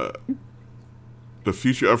the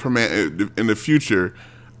future of humanity. In the future,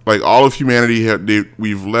 like all of humanity,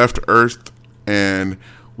 we've left Earth, and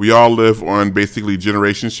we all live on basically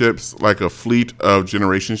generation ships, like a fleet of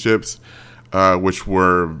generation ships, which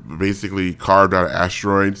were basically carved out of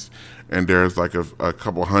asteroids. And there's like a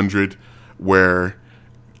couple hundred, where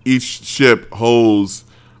each ship holds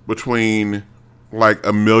between like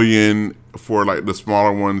 1 million for like the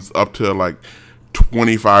smaller ones up to like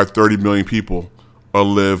 25-30 million people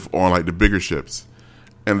live on like the bigger ships,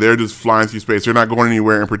 and they're just flying through space. They're not going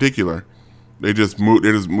anywhere in particular. They're just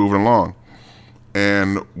moving along.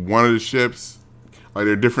 And one of the ships, like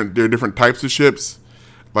there are different types of ships.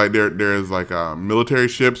 Like there's like military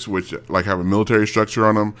ships, which like have a military structure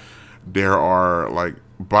on them. There are like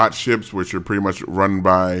bot ships, which are pretty much run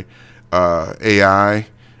by AI.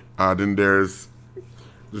 Then there's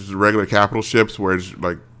regular capital ships, where it's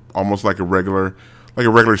like almost like a regular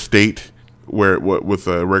state, where with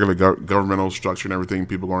a regular governmental structure and everything,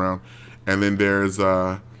 people go around. And then there's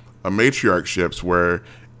a matriarch ships, where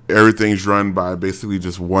everything's run by basically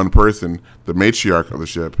just one person, the matriarch of the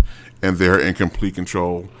ship, and they're in complete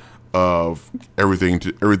control of everything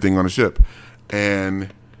on the ship.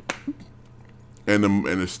 And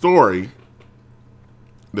the story,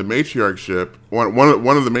 the matriarch ship, one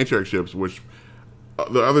of the matriarch ships, which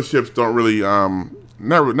the other ships don't really,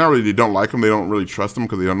 not really, they don't like them. They don't really trust them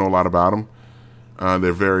because they don't know a lot about them.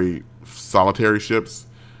 They're very solitary ships.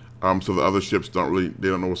 So the other ships they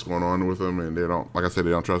don't know what's going on with them, and they don't, like I said,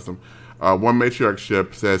 they don't trust them. One matriarch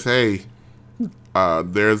ship says, "Hey,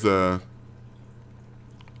 there's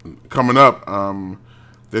coming up.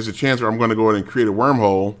 There's a chance where I'm going to go in and create a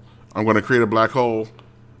wormhole. I'm going to create a black hole.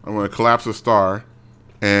 I'm going to collapse a star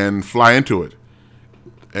and fly into it."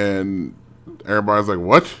 And everybody's like,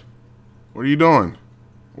 "What? What are you doing?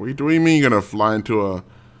 What do you mean you're going to fly into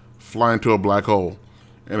a black hole?"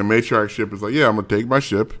 And the matriarch ship is like, "Yeah, I'm going to take my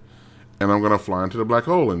ship and I'm going to fly into the black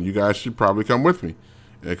hole, and you guys should probably come with me,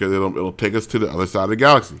 because it'll take us to the other side of the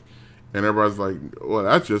galaxy." And everybody's like, "Well,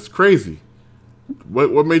 that's just crazy.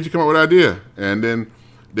 What made you come up with that idea?" And then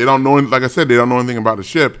they don't know, like I said, they don't know anything about the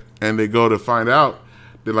ship, and they go to find out.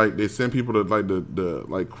 They send people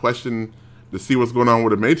to question to see what's going on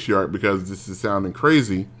with the matriarch, because this is sounding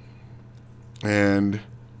crazy. And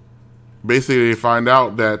basically, they find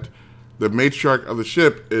out that the matriarch of the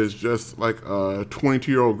ship is just like a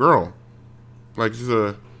 22-year-old girl, like just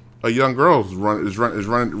a young girl is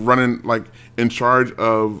running like in charge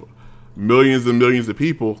of millions and millions of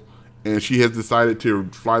people, and she has decided to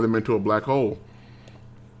fly them into a black hole.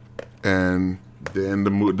 And then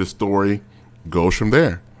the story goes from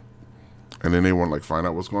there, and then they want to find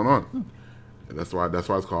out what's going on. And that's why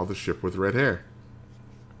it's called The Ship with Red Hair,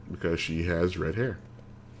 because she has red hair.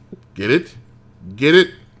 Get it?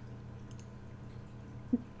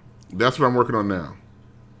 That's what I'm working on now.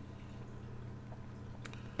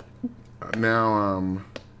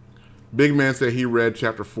 Big Man said he read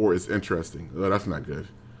chapter 4 is interesting. Oh, that's not good.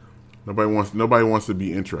 Nobody wants to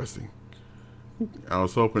be interesting. I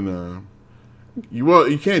was hoping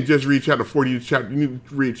you can't just read chapter 4. You need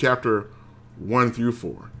to read chapter 1 through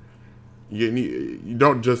 4. You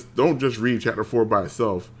don't just read chapter 4 by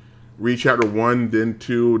itself. Read chapter 1, then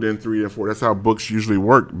 2, then 3, and 4. That's how books usually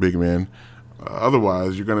work, Big Man.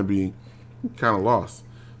 Otherwise, you're going to be kind of lost.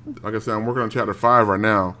 Like I said, I'm working on chapter 5 right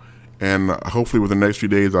now, and hopefully within the next few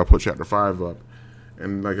days I'll put chapter 5 up.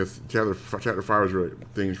 And like I said, chapter 5 is really,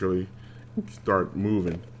 things really start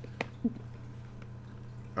moving.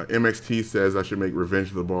 MXT says I should make Revenge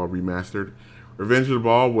of the Ball remastered. Revenge of the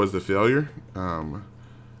Ball was a failure.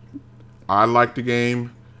 I liked the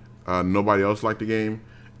game. Nobody else liked the game.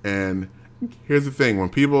 And here's the thing: when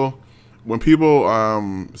people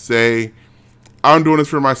say, "I'm doing this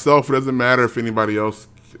for myself," it doesn't matter if anybody else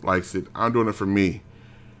likes it. I'm doing it for me.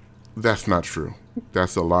 That's not true.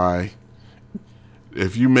 That's a lie.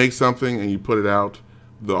 If you make something and you put it out,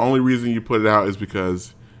 the only reason you put it out is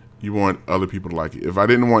because you want other people to like it. If I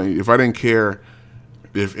didn't care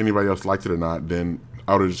if anybody else liked it or not, then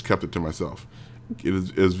I would have just kept it to myself. It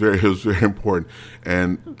was very important,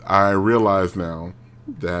 and I realize now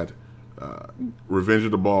that Revenge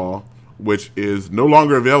of the Ball, which is no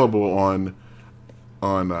longer available on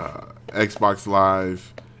Xbox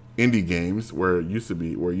Live indie games where it used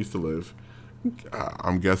to live,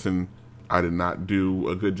 I'm guessing I did not do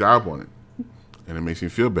a good job on it. And it makes me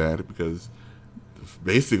feel bad because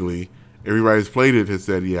basically everybody who's played it has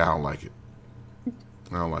said, yeah, I don't like it.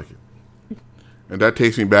 I don't like it. And that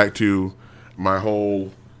takes me back to my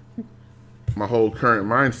whole current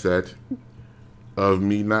mindset of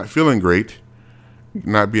me not feeling great,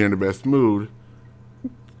 not being in the best mood.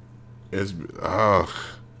 Is look,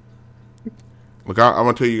 I'm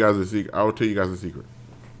gonna tell you guys a secret. I will tell you guys a secret,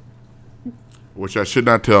 which I should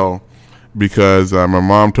not tell, because my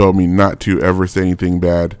mom told me not to ever say anything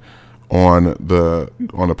bad on the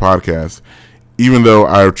podcast, even though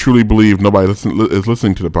I truly believe nobody is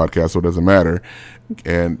listening to the podcast, so it doesn't matter.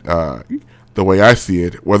 And the way I see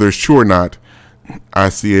it, whether it's true or not, I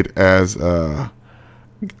see it as a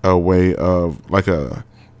way of like a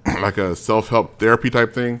self-help therapy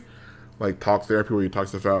type thing, like talk therapy where you talk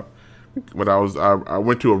stuff out. But I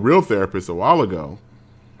went to a real therapist a while ago,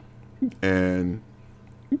 and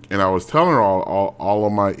I was telling her all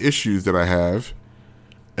of my issues that I have,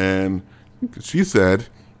 and she said,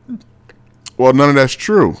 well, none of that's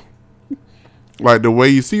true. Like, the way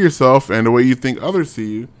you see yourself and the way you think others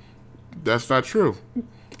see you, that's not true.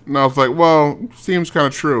 And I was like, well, seems kind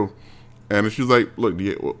of true. And she was like, look, do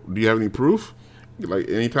you have any proof? Like,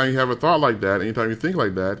 anytime you have a thought like that, anytime you think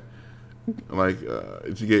like that, like,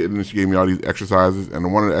 she gave me all these exercises,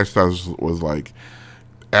 and one of the exercises was like,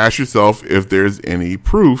 ask yourself if there's any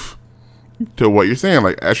proof to what you're saying.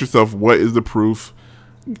 Like, ask yourself, what is the proof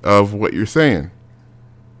of what you're saying?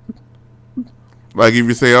 Like, if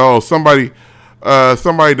you say, oh, somebody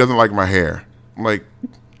doesn't like my hair. Like,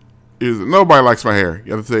 nobody likes my hair.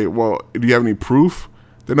 You have to say, well, do you have any proof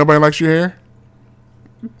that nobody likes your hair?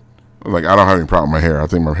 Like, I don't have any problem with my hair. I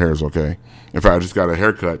think my hair is okay. In fact, I just got a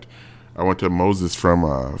haircut. I went to Moses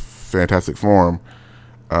from Fantastic Forum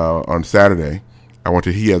on Saturday.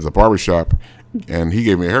 He has a barbershop, and he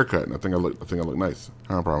gave me a haircut, and I think I look nice. I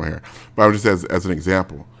don't have a problem with hair. But I was just as an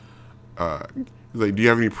example. He's like, do you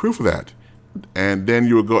have any proof of that? And then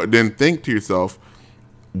you would go, then think to yourself,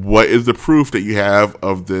 what is the proof that you have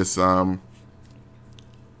of this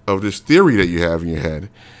theory that you have in your head?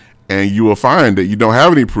 And you will find that you don't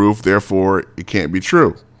have any proof, therefore it can't be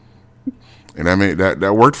true. And I mean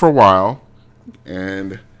that worked for a while,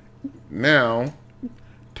 and now,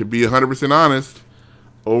 to be 100% honest,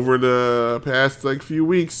 over the past few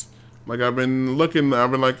weeks, I've been looking,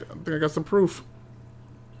 I've been like, I think I got some proof.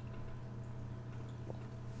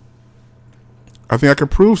 I think I can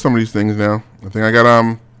prove some of these things now. I think I got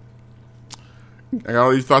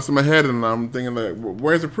all these thoughts in my head, and I'm thinking like,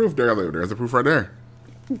 where's the proof? There's the proof right there.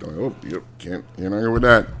 I'm like, oh, yep, can't argue with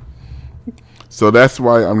that. So that's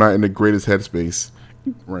why I'm not in the greatest headspace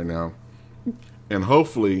right now, and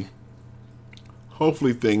hopefully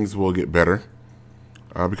things will get better,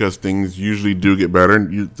 because things usually do get better,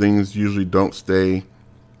 and things usually don't stay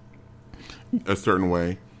a certain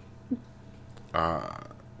way.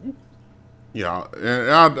 Yeah, and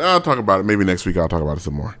I'll talk about it. Maybe next week I'll talk about it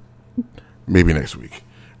some more. Maybe next week.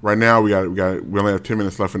 Right now we only have 10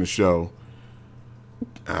 minutes left in the show.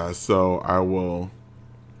 So I will.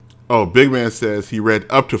 Oh, Big Man says he read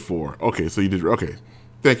up to 4. Okay, so you did. Okay,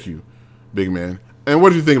 thank you, Big Man. And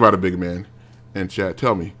what did you think about it, Big Man? And chat,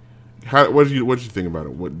 tell me. What did you think about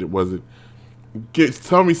it? What was it?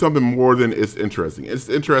 Tell me something more than it's interesting. It's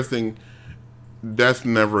interesting. That's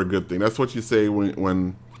never a good thing. That's what you say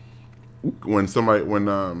when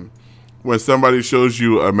somebody shows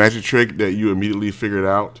you a magic trick that you immediately figured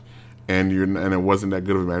out, and it wasn't that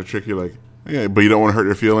good of a magic trick. You're like, yeah, but you don't want to hurt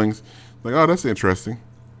their feelings. Like, oh, that's interesting.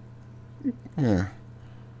 Yeah.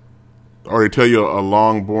 Or they tell you a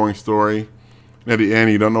long, boring story, and at the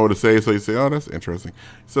end you don't know what to say, so you say, oh, that's interesting.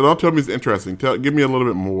 So don't tell me it's interesting. Give me a little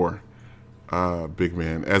bit more, Big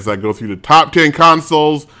Man, as I go through the top 10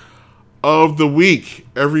 consoles of the week.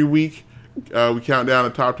 Every week, we count down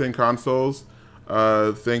the top 10 consoles.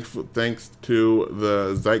 Thanks to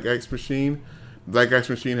the Zeitgeist machine. The Zeitgeist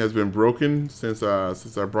machine has been broken since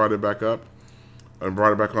I brought it back up. I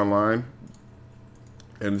brought it back online.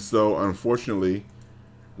 And so, unfortunately,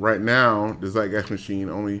 right now, the Zeitgeist machine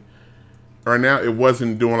right now, it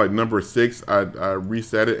wasn't doing like number 6. I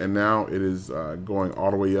reset it, and now it is going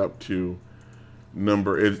all the way up to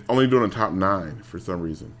it's only doing the top 9 for some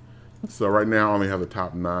reason. So right now, I only have the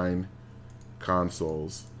top 9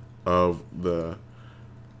 consoles of the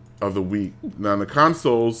week. Now, the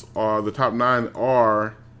consoles the top 9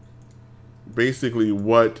 are basically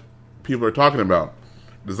what people are talking about.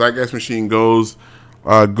 The Zeitgeist machine goes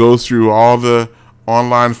through all the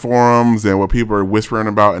online forums and what people are whispering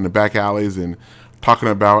about in the back alleys and talking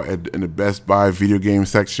about in the Best Buy video game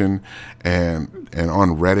section and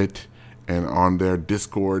on Reddit and on their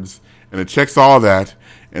Discords, and it checks all that,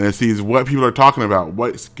 and it sees what people are talking about,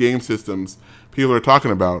 what game systems people are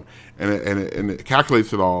talking about, and it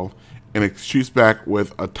calculates it all, and it shoots back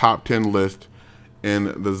with a top 10 list in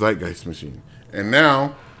the Zeitgeist machine. And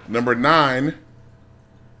now, number 9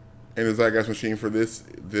 in the Zeitgeist machine for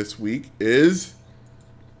this week is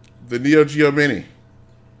the Neo Geo Mini.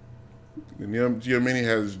 The Neo Geo Mini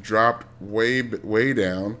has dropped way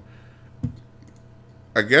down.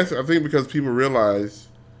 I think because people realize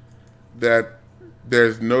that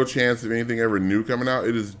there's no chance of anything ever new coming out.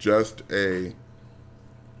 It is just a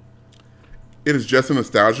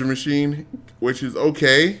nostalgia machine, which is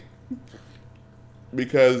okay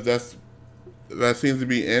because that seems to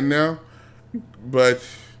be in now. But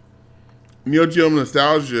Neo Geo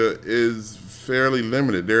nostalgia is fairly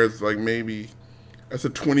limited. There's like maybe that's a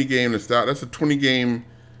 20 game nostalgia. That's a 20 game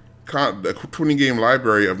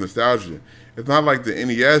library of nostalgia. It's not like the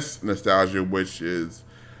NES nostalgia, which is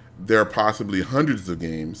there are possibly hundreds of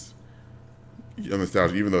games of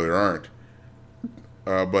nostalgia, even though there aren't.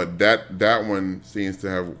 But that one seems to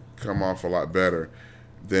have come off a lot better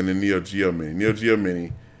than the Neo Geo Mini. Neo Geo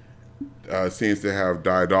Mini seems to have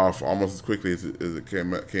died off almost as quickly as it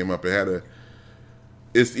came up.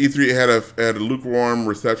 Its E3 it had a lukewarm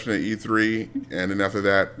reception at E3, and then after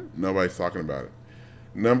that, nobody's talking about it.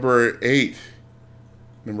 Number 8,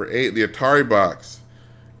 the Atari Box.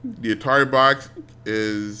 The Atari Box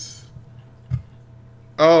is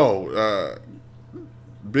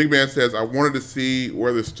Big Man says, I wanted to see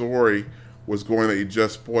where the story was going that you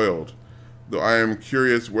just spoiled. Though I am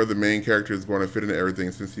curious where the main character is going to fit into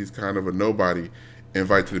everything since he's kind of a nobody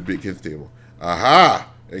invited to the big kids table. Aha!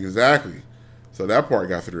 Exactly. So that part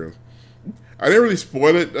got through. I didn't really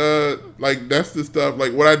spoil it. Like that's the stuff.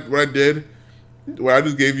 Like what I did. Well, I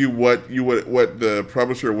just gave you what the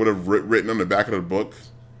publisher would have written on the back of the book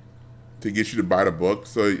to get you to buy the book.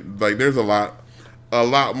 So like, there's a lot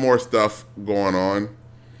more stuff going on.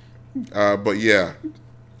 But yeah,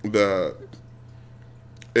 it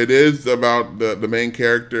is about the main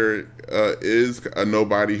character is a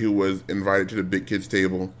nobody who was invited to the big kids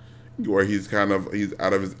table, where he's out of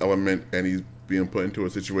his element and he's being put into a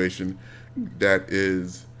situation that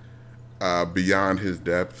is beyond his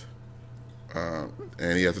depth.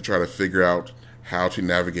 And he has to try to figure out how to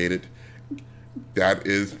navigate it. That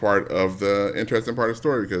is part of the interesting part of the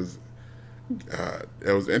story, because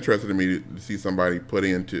it was interesting to me to see somebody put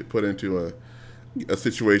into a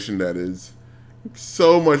situation that is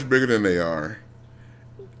so much bigger than they are,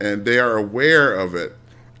 and they are aware of it.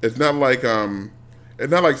 It's not like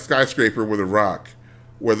Skyscraper with The Rock,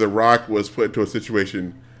 where The Rock was put into a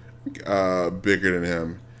situation bigger than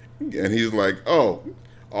him, and he's like, oh,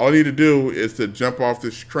 all I need to do is to jump off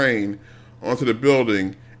this crane onto the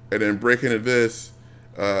building and then break into this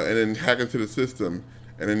and then hack into the system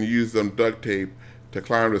and then use some duct tape to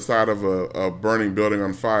climb the side of a burning building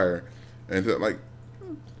on fire. And to,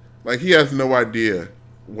 like he has no idea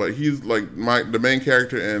what he's like. The main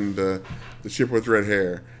character in the ship with red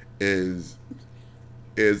hair is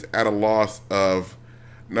at a loss of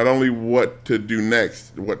not only what to do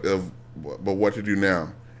next, but what to do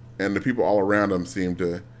now. And the people all around him seem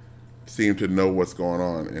to know what's going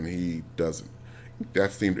on, and he doesn't.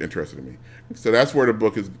 That seemed interesting to me. So that's where the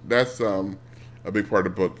book is. That's a big part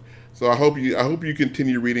of the book. So I hope you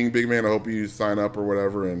continue reading, Big Man. I hope you sign up or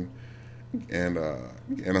whatever, and I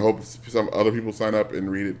hope some other people sign up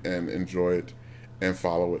and read it and enjoy it and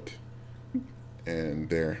follow it,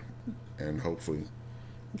 and hopefully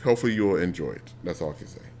you will enjoy it. That's all I can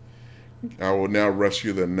say. I will now rush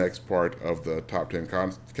you the next part of the top 10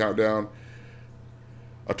 countdown.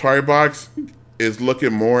 Atari Box is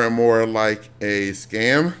looking more and more like a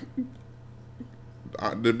scam,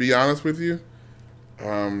 to be honest with you.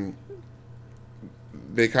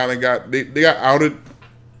 They kind of got outed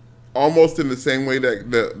almost in the same way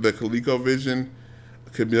that the ColecoVision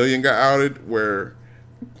Chameleon got outed, where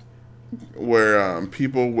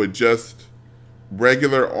people with just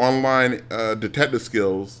regular online detective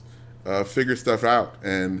skills figure stuff out,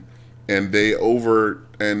 and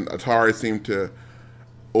Atari seemed to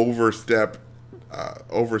overstep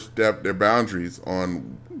their boundaries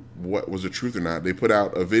on what was the truth or not. They put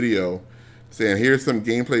out a video saying, here's some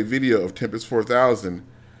gameplay video of Tempest 4000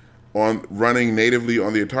 running natively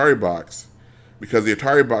on the Atari Box, because the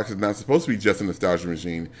Atari Box is not supposed to be just a nostalgia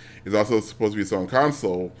machine. It's also supposed to be its own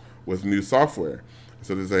console with new software.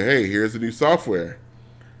 So they say, hey, here's the new software.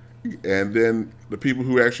 And then the people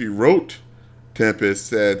who actually wrote Tempest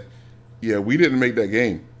said, yeah, we didn't make that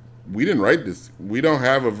game. We didn't write this. We don't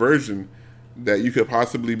have a version that you could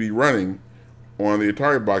possibly be running on the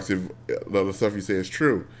Atari Box if the stuff you say is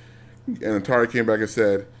true. And Atari came back and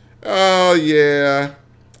said, "Oh yeah,"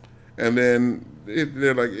 and then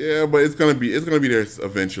they're like, "Yeah, but it's gonna be there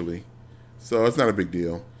eventually, so it's not a big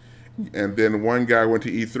deal." And then one guy went to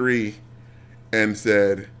E3 and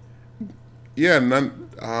said, "Yeah, none."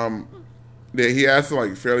 He asked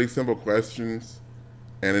like fairly simple questions,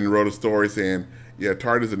 and then wrote a story saying, "Yeah,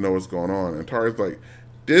 Atari doesn't know what's going on." And Atari's like,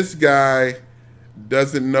 "This guy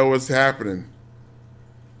doesn't know what's happening."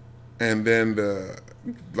 And then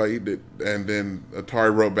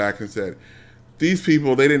Atari wrote back and said, "These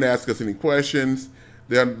people, they didn't ask us any questions.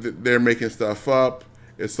 They're making stuff up.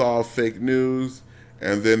 It's all fake news."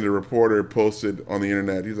 And then the reporter posted on the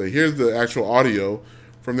internet. He's like, "Here's the actual audio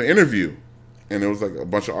from the interview," and it was like a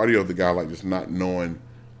bunch of audio of the guy like just not knowing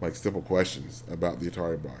like simple questions about the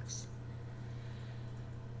Atari box.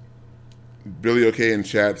 Billy OK in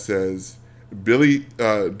chat says, Billy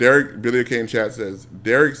OK in chat says,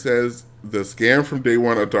 Derek says the scam from day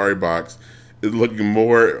one Atari box is looking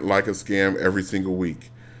more like a scam every single week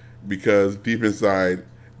because deep inside,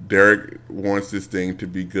 Derek wants this thing to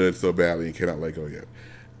be good so badly and cannot let go yet.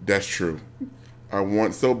 That's true. I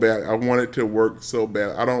want so bad. I want it to work so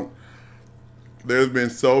bad. There's been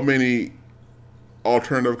so many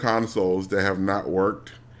alternative consoles that have not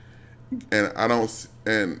worked, and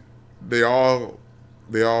they all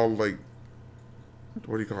like,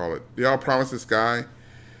 what do you call it? They all promise the sky,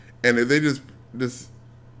 and if they just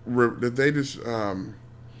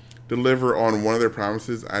deliver on one of their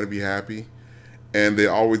promises, I'd be happy. And they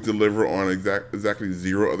always deliver on exactly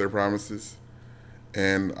zero of their promises,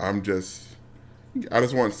 and I just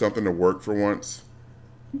want something to work for once.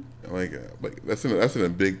 Like that's in a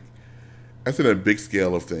big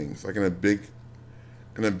scale of things. Like in a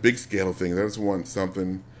big scale of things, I just want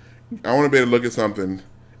something. I want to be able to look at something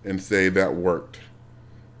and say that worked.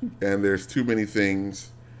 And there's too many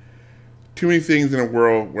things in the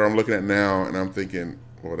world where I'm looking at now and I'm thinking,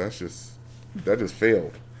 well, that just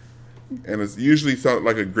failed. And it's usually something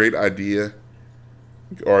like a great idea,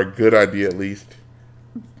 or a good idea at least,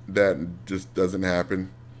 that just doesn't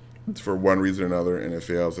happen for one reason or another, and it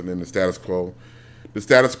fails. And then the status quo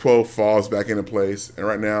falls back into place. And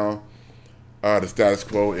right now, the status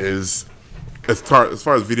quo is, as far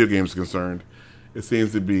as video games are concerned, it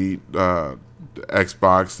seems to be the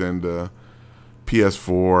Xbox and the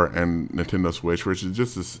PS4 and Nintendo Switch, which is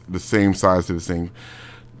just the same size to the same.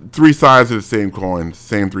 Three sides of the same coin,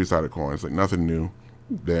 same three-sided coin. It's like nothing new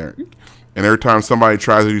there. And every time somebody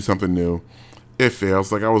tries to do something new, it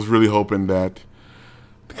fails. Like I was really hoping that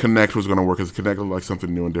Kinect was going to work, because Kinect looked like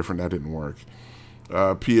something new and different. That didn't work.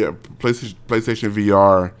 PlayStation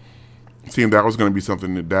VR seemed that was going to be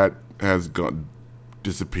something that has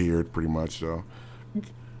disappeared pretty much. So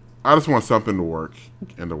I just want something to work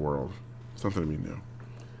in the world, something to be new.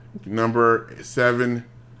 Number 7.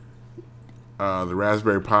 The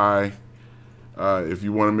Raspberry Pi. If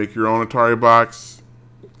you want to make your own Atari box,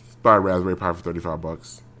 buy a Raspberry Pi for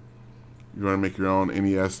 $35. You want to make your own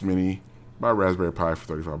NES Mini, buy a Raspberry Pi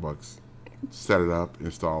for $35. Set it up,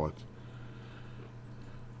 install it.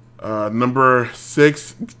 Number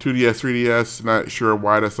 6, 2DS, 3DS. Not sure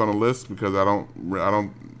why that's on the list, because I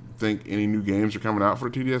don't think any new games are coming out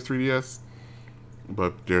for the 2DS, 3DS.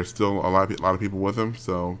 But there's still a lot of people with them,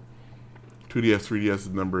 so 2DS, 3DS is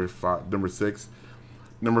number 6.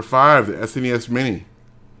 Number 5, the SNES Mini,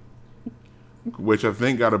 which I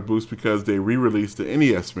think got a boost because they re-released the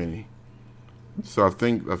NES Mini. So I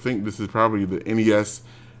think this is probably the NES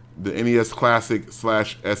Classic /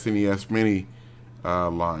 SNES Mini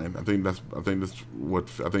line. I think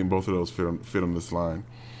both of those fit on this line.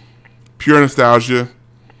 Pure nostalgia.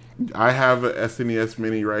 I have a SNES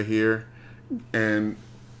Mini right here, and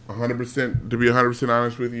 100%, to be 100%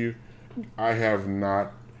 honest with you, I have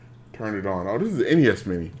not turned it on. Oh, this is the NES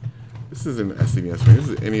Mini. This isn't an SNES Mini. This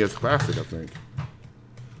is an NES Classic, I think.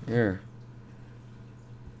 Yeah.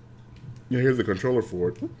 Yeah, here's the controller for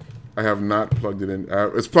it. I have not plugged it in.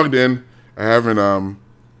 It's plugged in. I haven't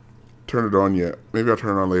turned it on yet. Maybe I'll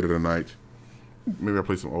turn it on later tonight. Maybe I'll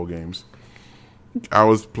play some old games. I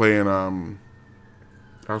was playing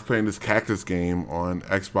this cactus game on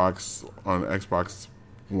Xbox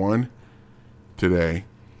One today.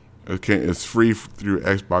 It's free through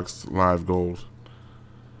Xbox Live Gold,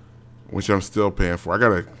 which I'm still paying for. I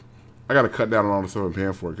gotta cut down on all the stuff I'm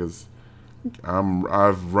paying for, because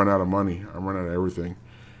I've run out of money. I'm running out of everything,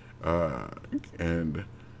 and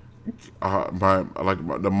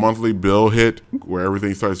the monthly bill hit where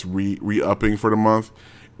everything starts re-upping for the month,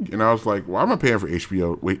 and I was like, why am I paying for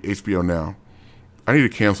HBO Now? I need to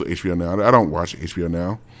cancel HBO Now. I don't watch HBO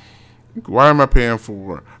Now. Why am I paying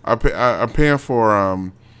for? I'm paying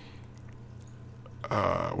for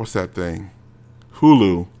what's that thing?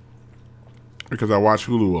 Hulu, because I watch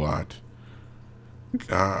Hulu a lot.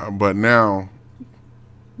 But now,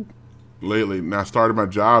 lately, I started my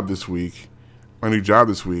new job this week,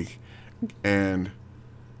 and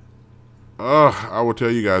I will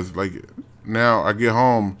tell you guys, like, now I get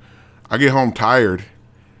home tired.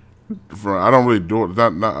 I don't really do it.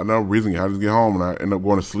 Not no reason. I just get home and I end up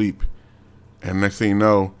going to sleep. And next thing you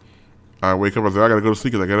know, I wake up. I was like, I gotta go to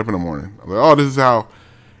sleep because I get up in the morning. I'm like, oh, this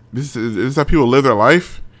is how people live their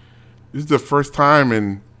life. This is the first time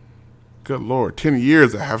in, good Lord, 10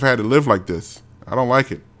 years I have had to live like this. I don't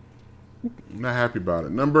like it. I'm not happy about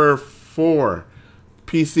it. Number 4,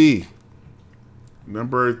 PC.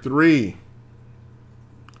 Number 3,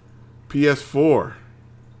 PS4.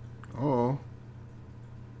 Oh.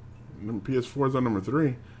 PS4 is on number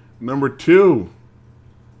 3. Number 2.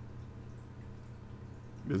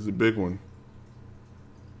 This is a big one.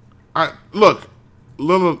 Look,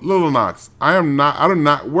 Little Knox. I do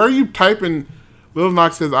not. Where are you typing? Little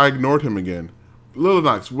Knox says I ignored him again. Little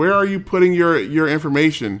Knox, where are you putting your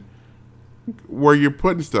information? Where you're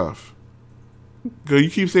putting stuff? Because you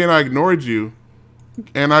keep saying I ignored you,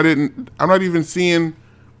 and I'm not even seeing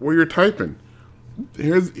where you're typing.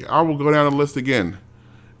 I will go down the list again.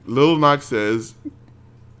 Little Knox says.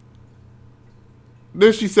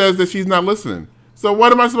 Then she says that she's not listening. So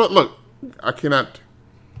what am I supposed? Look, I cannot.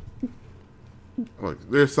 Look,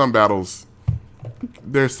 there's some battles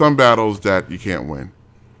that you can't win.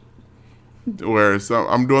 Where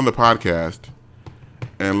I'm doing the podcast,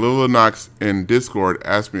 and Little Knox in Discord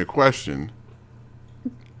asked me a question,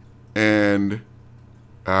 and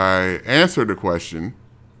I answered the question.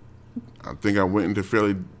 I think I went into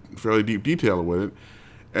fairly deep detail with it,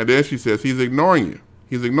 and then she says he's ignoring you.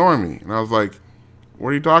 He's ignoring me, and I was like, "What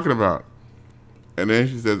are you talking about?" And then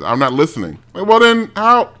she says, "I'm not listening." Like, well, then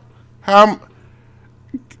how?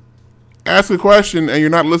 Ask a question and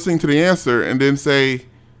you're not listening to the answer, and then say,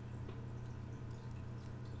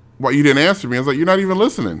 "What, you didn't answer me?" I was like, "You're not even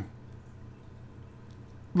listening."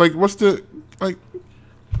 Like, what's the like?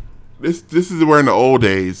 This is where in the old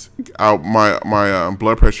days, my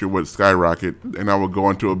blood pressure would skyrocket, and I would go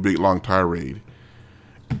into a big long tirade.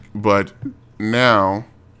 But now,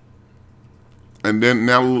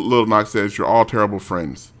 now Little Knox says you're all terrible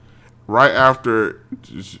friends. Right after,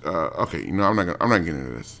 okay, I'm not getting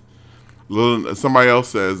into this. Somebody else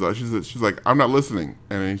says she's like, I'm not listening,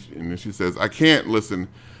 and then she says, I can't listen,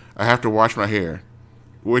 I have to wash my hair,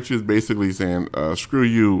 which is basically saying screw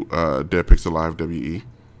you, Dead Pixel Alive WE.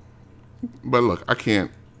 But look, I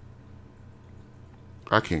can't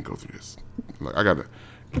go through this. Like,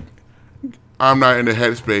 I'm not in the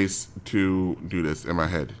headspace to do this in my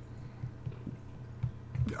head.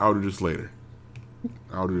 I'll do this later.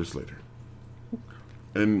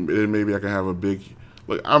 And maybe I can have a big...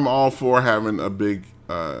 Look, I'm all for having a big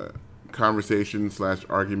conversation /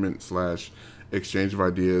 argument / exchange of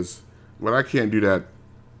ideas. But I can't do that.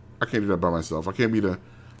 I can't do that by myself.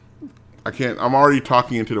 I'm already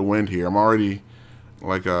talking into the wind here. I'm already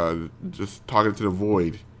like just talking to the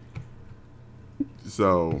void.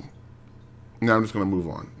 So now I'm just gonna move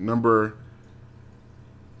on. Number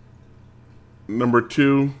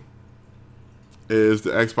 2 is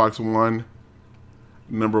the Xbox One.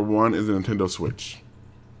 Number 1 is the Nintendo Switch.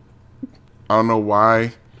 I don't know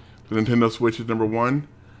why the Nintendo Switch is number 1.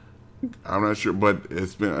 I'm not sure, but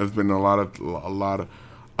it's been a lot of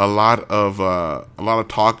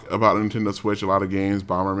talk about Nintendo Switch. A lot of games.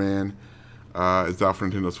 Bomberman is out for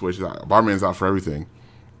Nintendo Switch. Bomberman's out for everything,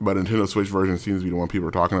 but Nintendo Switch version seems to be the one people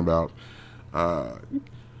are talking about.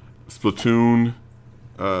 Splatoon,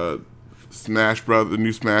 the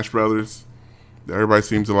new Smash Brothers, that everybody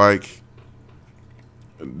seems to like.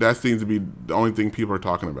 That seems to be the only thing people are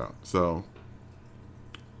talking about. So,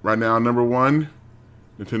 right now, number 1,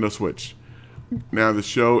 Nintendo Switch. Now the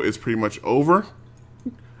show is pretty much over.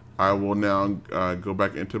 I will now go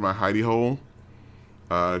back into my hidey hole.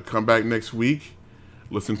 Come back next week.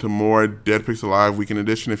 Listen to more Dead Pixel Live Weekend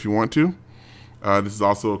Edition if you want to. This is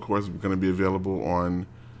also, of course, going to be available on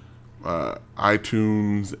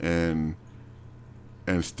iTunes and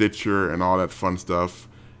Stitcher and all that fun stuff.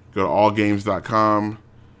 Go to allgames.com.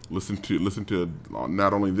 Listen to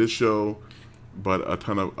not only this show, but a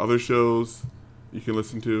ton of other shows you can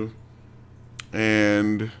listen to.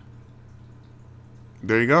 And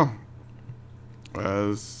there you go.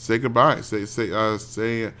 Say goodbye. Say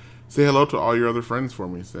hello to all your other friends for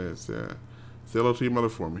me. Say hello to your mother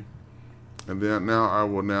for me. And then now I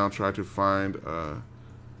will try to find a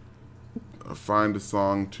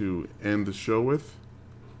song to end the show with.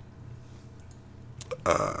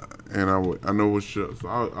 And I know what show, so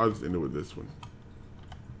I'll just end it with this one.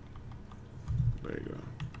 There you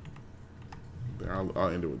go. I'll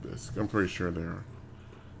end it with this. I'm pretty sure there are.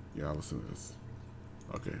 Yeah, I'll listen to this.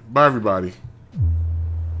 Okay. Bye, everybody.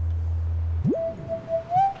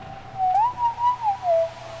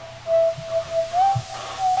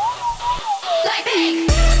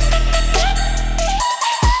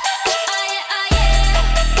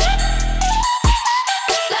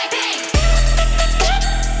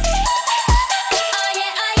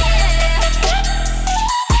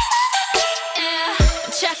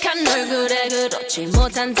 그렇지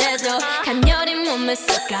못한 태도 간녀린 몸에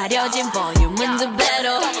쓱 가려진 볼륨은 두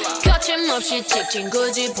배로 거침없이 찍힌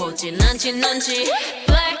굳이 보진 않지 넌지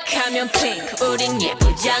블랙하면 핑크 우린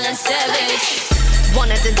예쁘장한 savage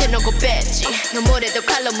원하던 대놓고 뺐지 너무래도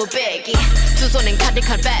칼로 무배기 두 손엔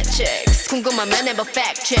가득한 fat checks 궁금하면 해봐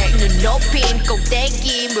fact check 눈 높인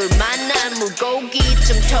꼭대기 물 만난 물고기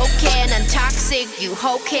좀 톡해 난 toxic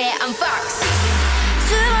유혹해 I'm foxy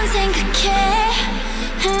두 번 생각해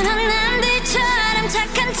흔한 남들처럼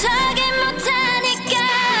착한 척이 못하니까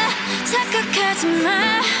착각하지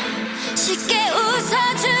마 쉽게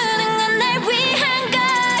웃어주는 건 날 위한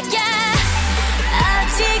거야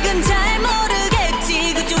아직은 잘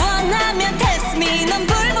모르겠지 그저 원하면 test me 넌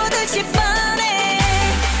불 보듯이 뻔해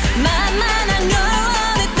만만한 걸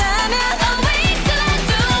원했다면 I'll wait till I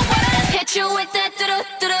do what I hit you with that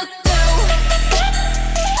뚜루뚜루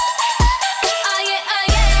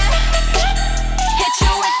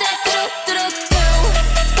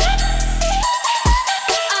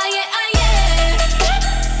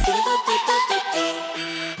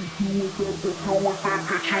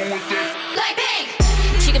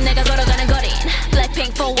지금 내가 걸어가는 거린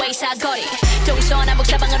Blackpink 4-way 사거리 동서남북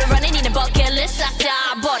사방으로 running 이는 버킷리스트 싹 다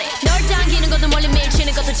버려 널 당기는 것도 멀리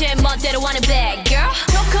밀치는 것도 제 멋대로 하는 bad girl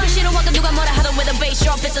조건 싫어하고 누가 뭐라 하던 with a bass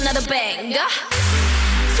drop it's another banger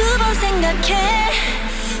두 번 생각해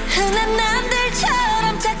흔한 남들처럼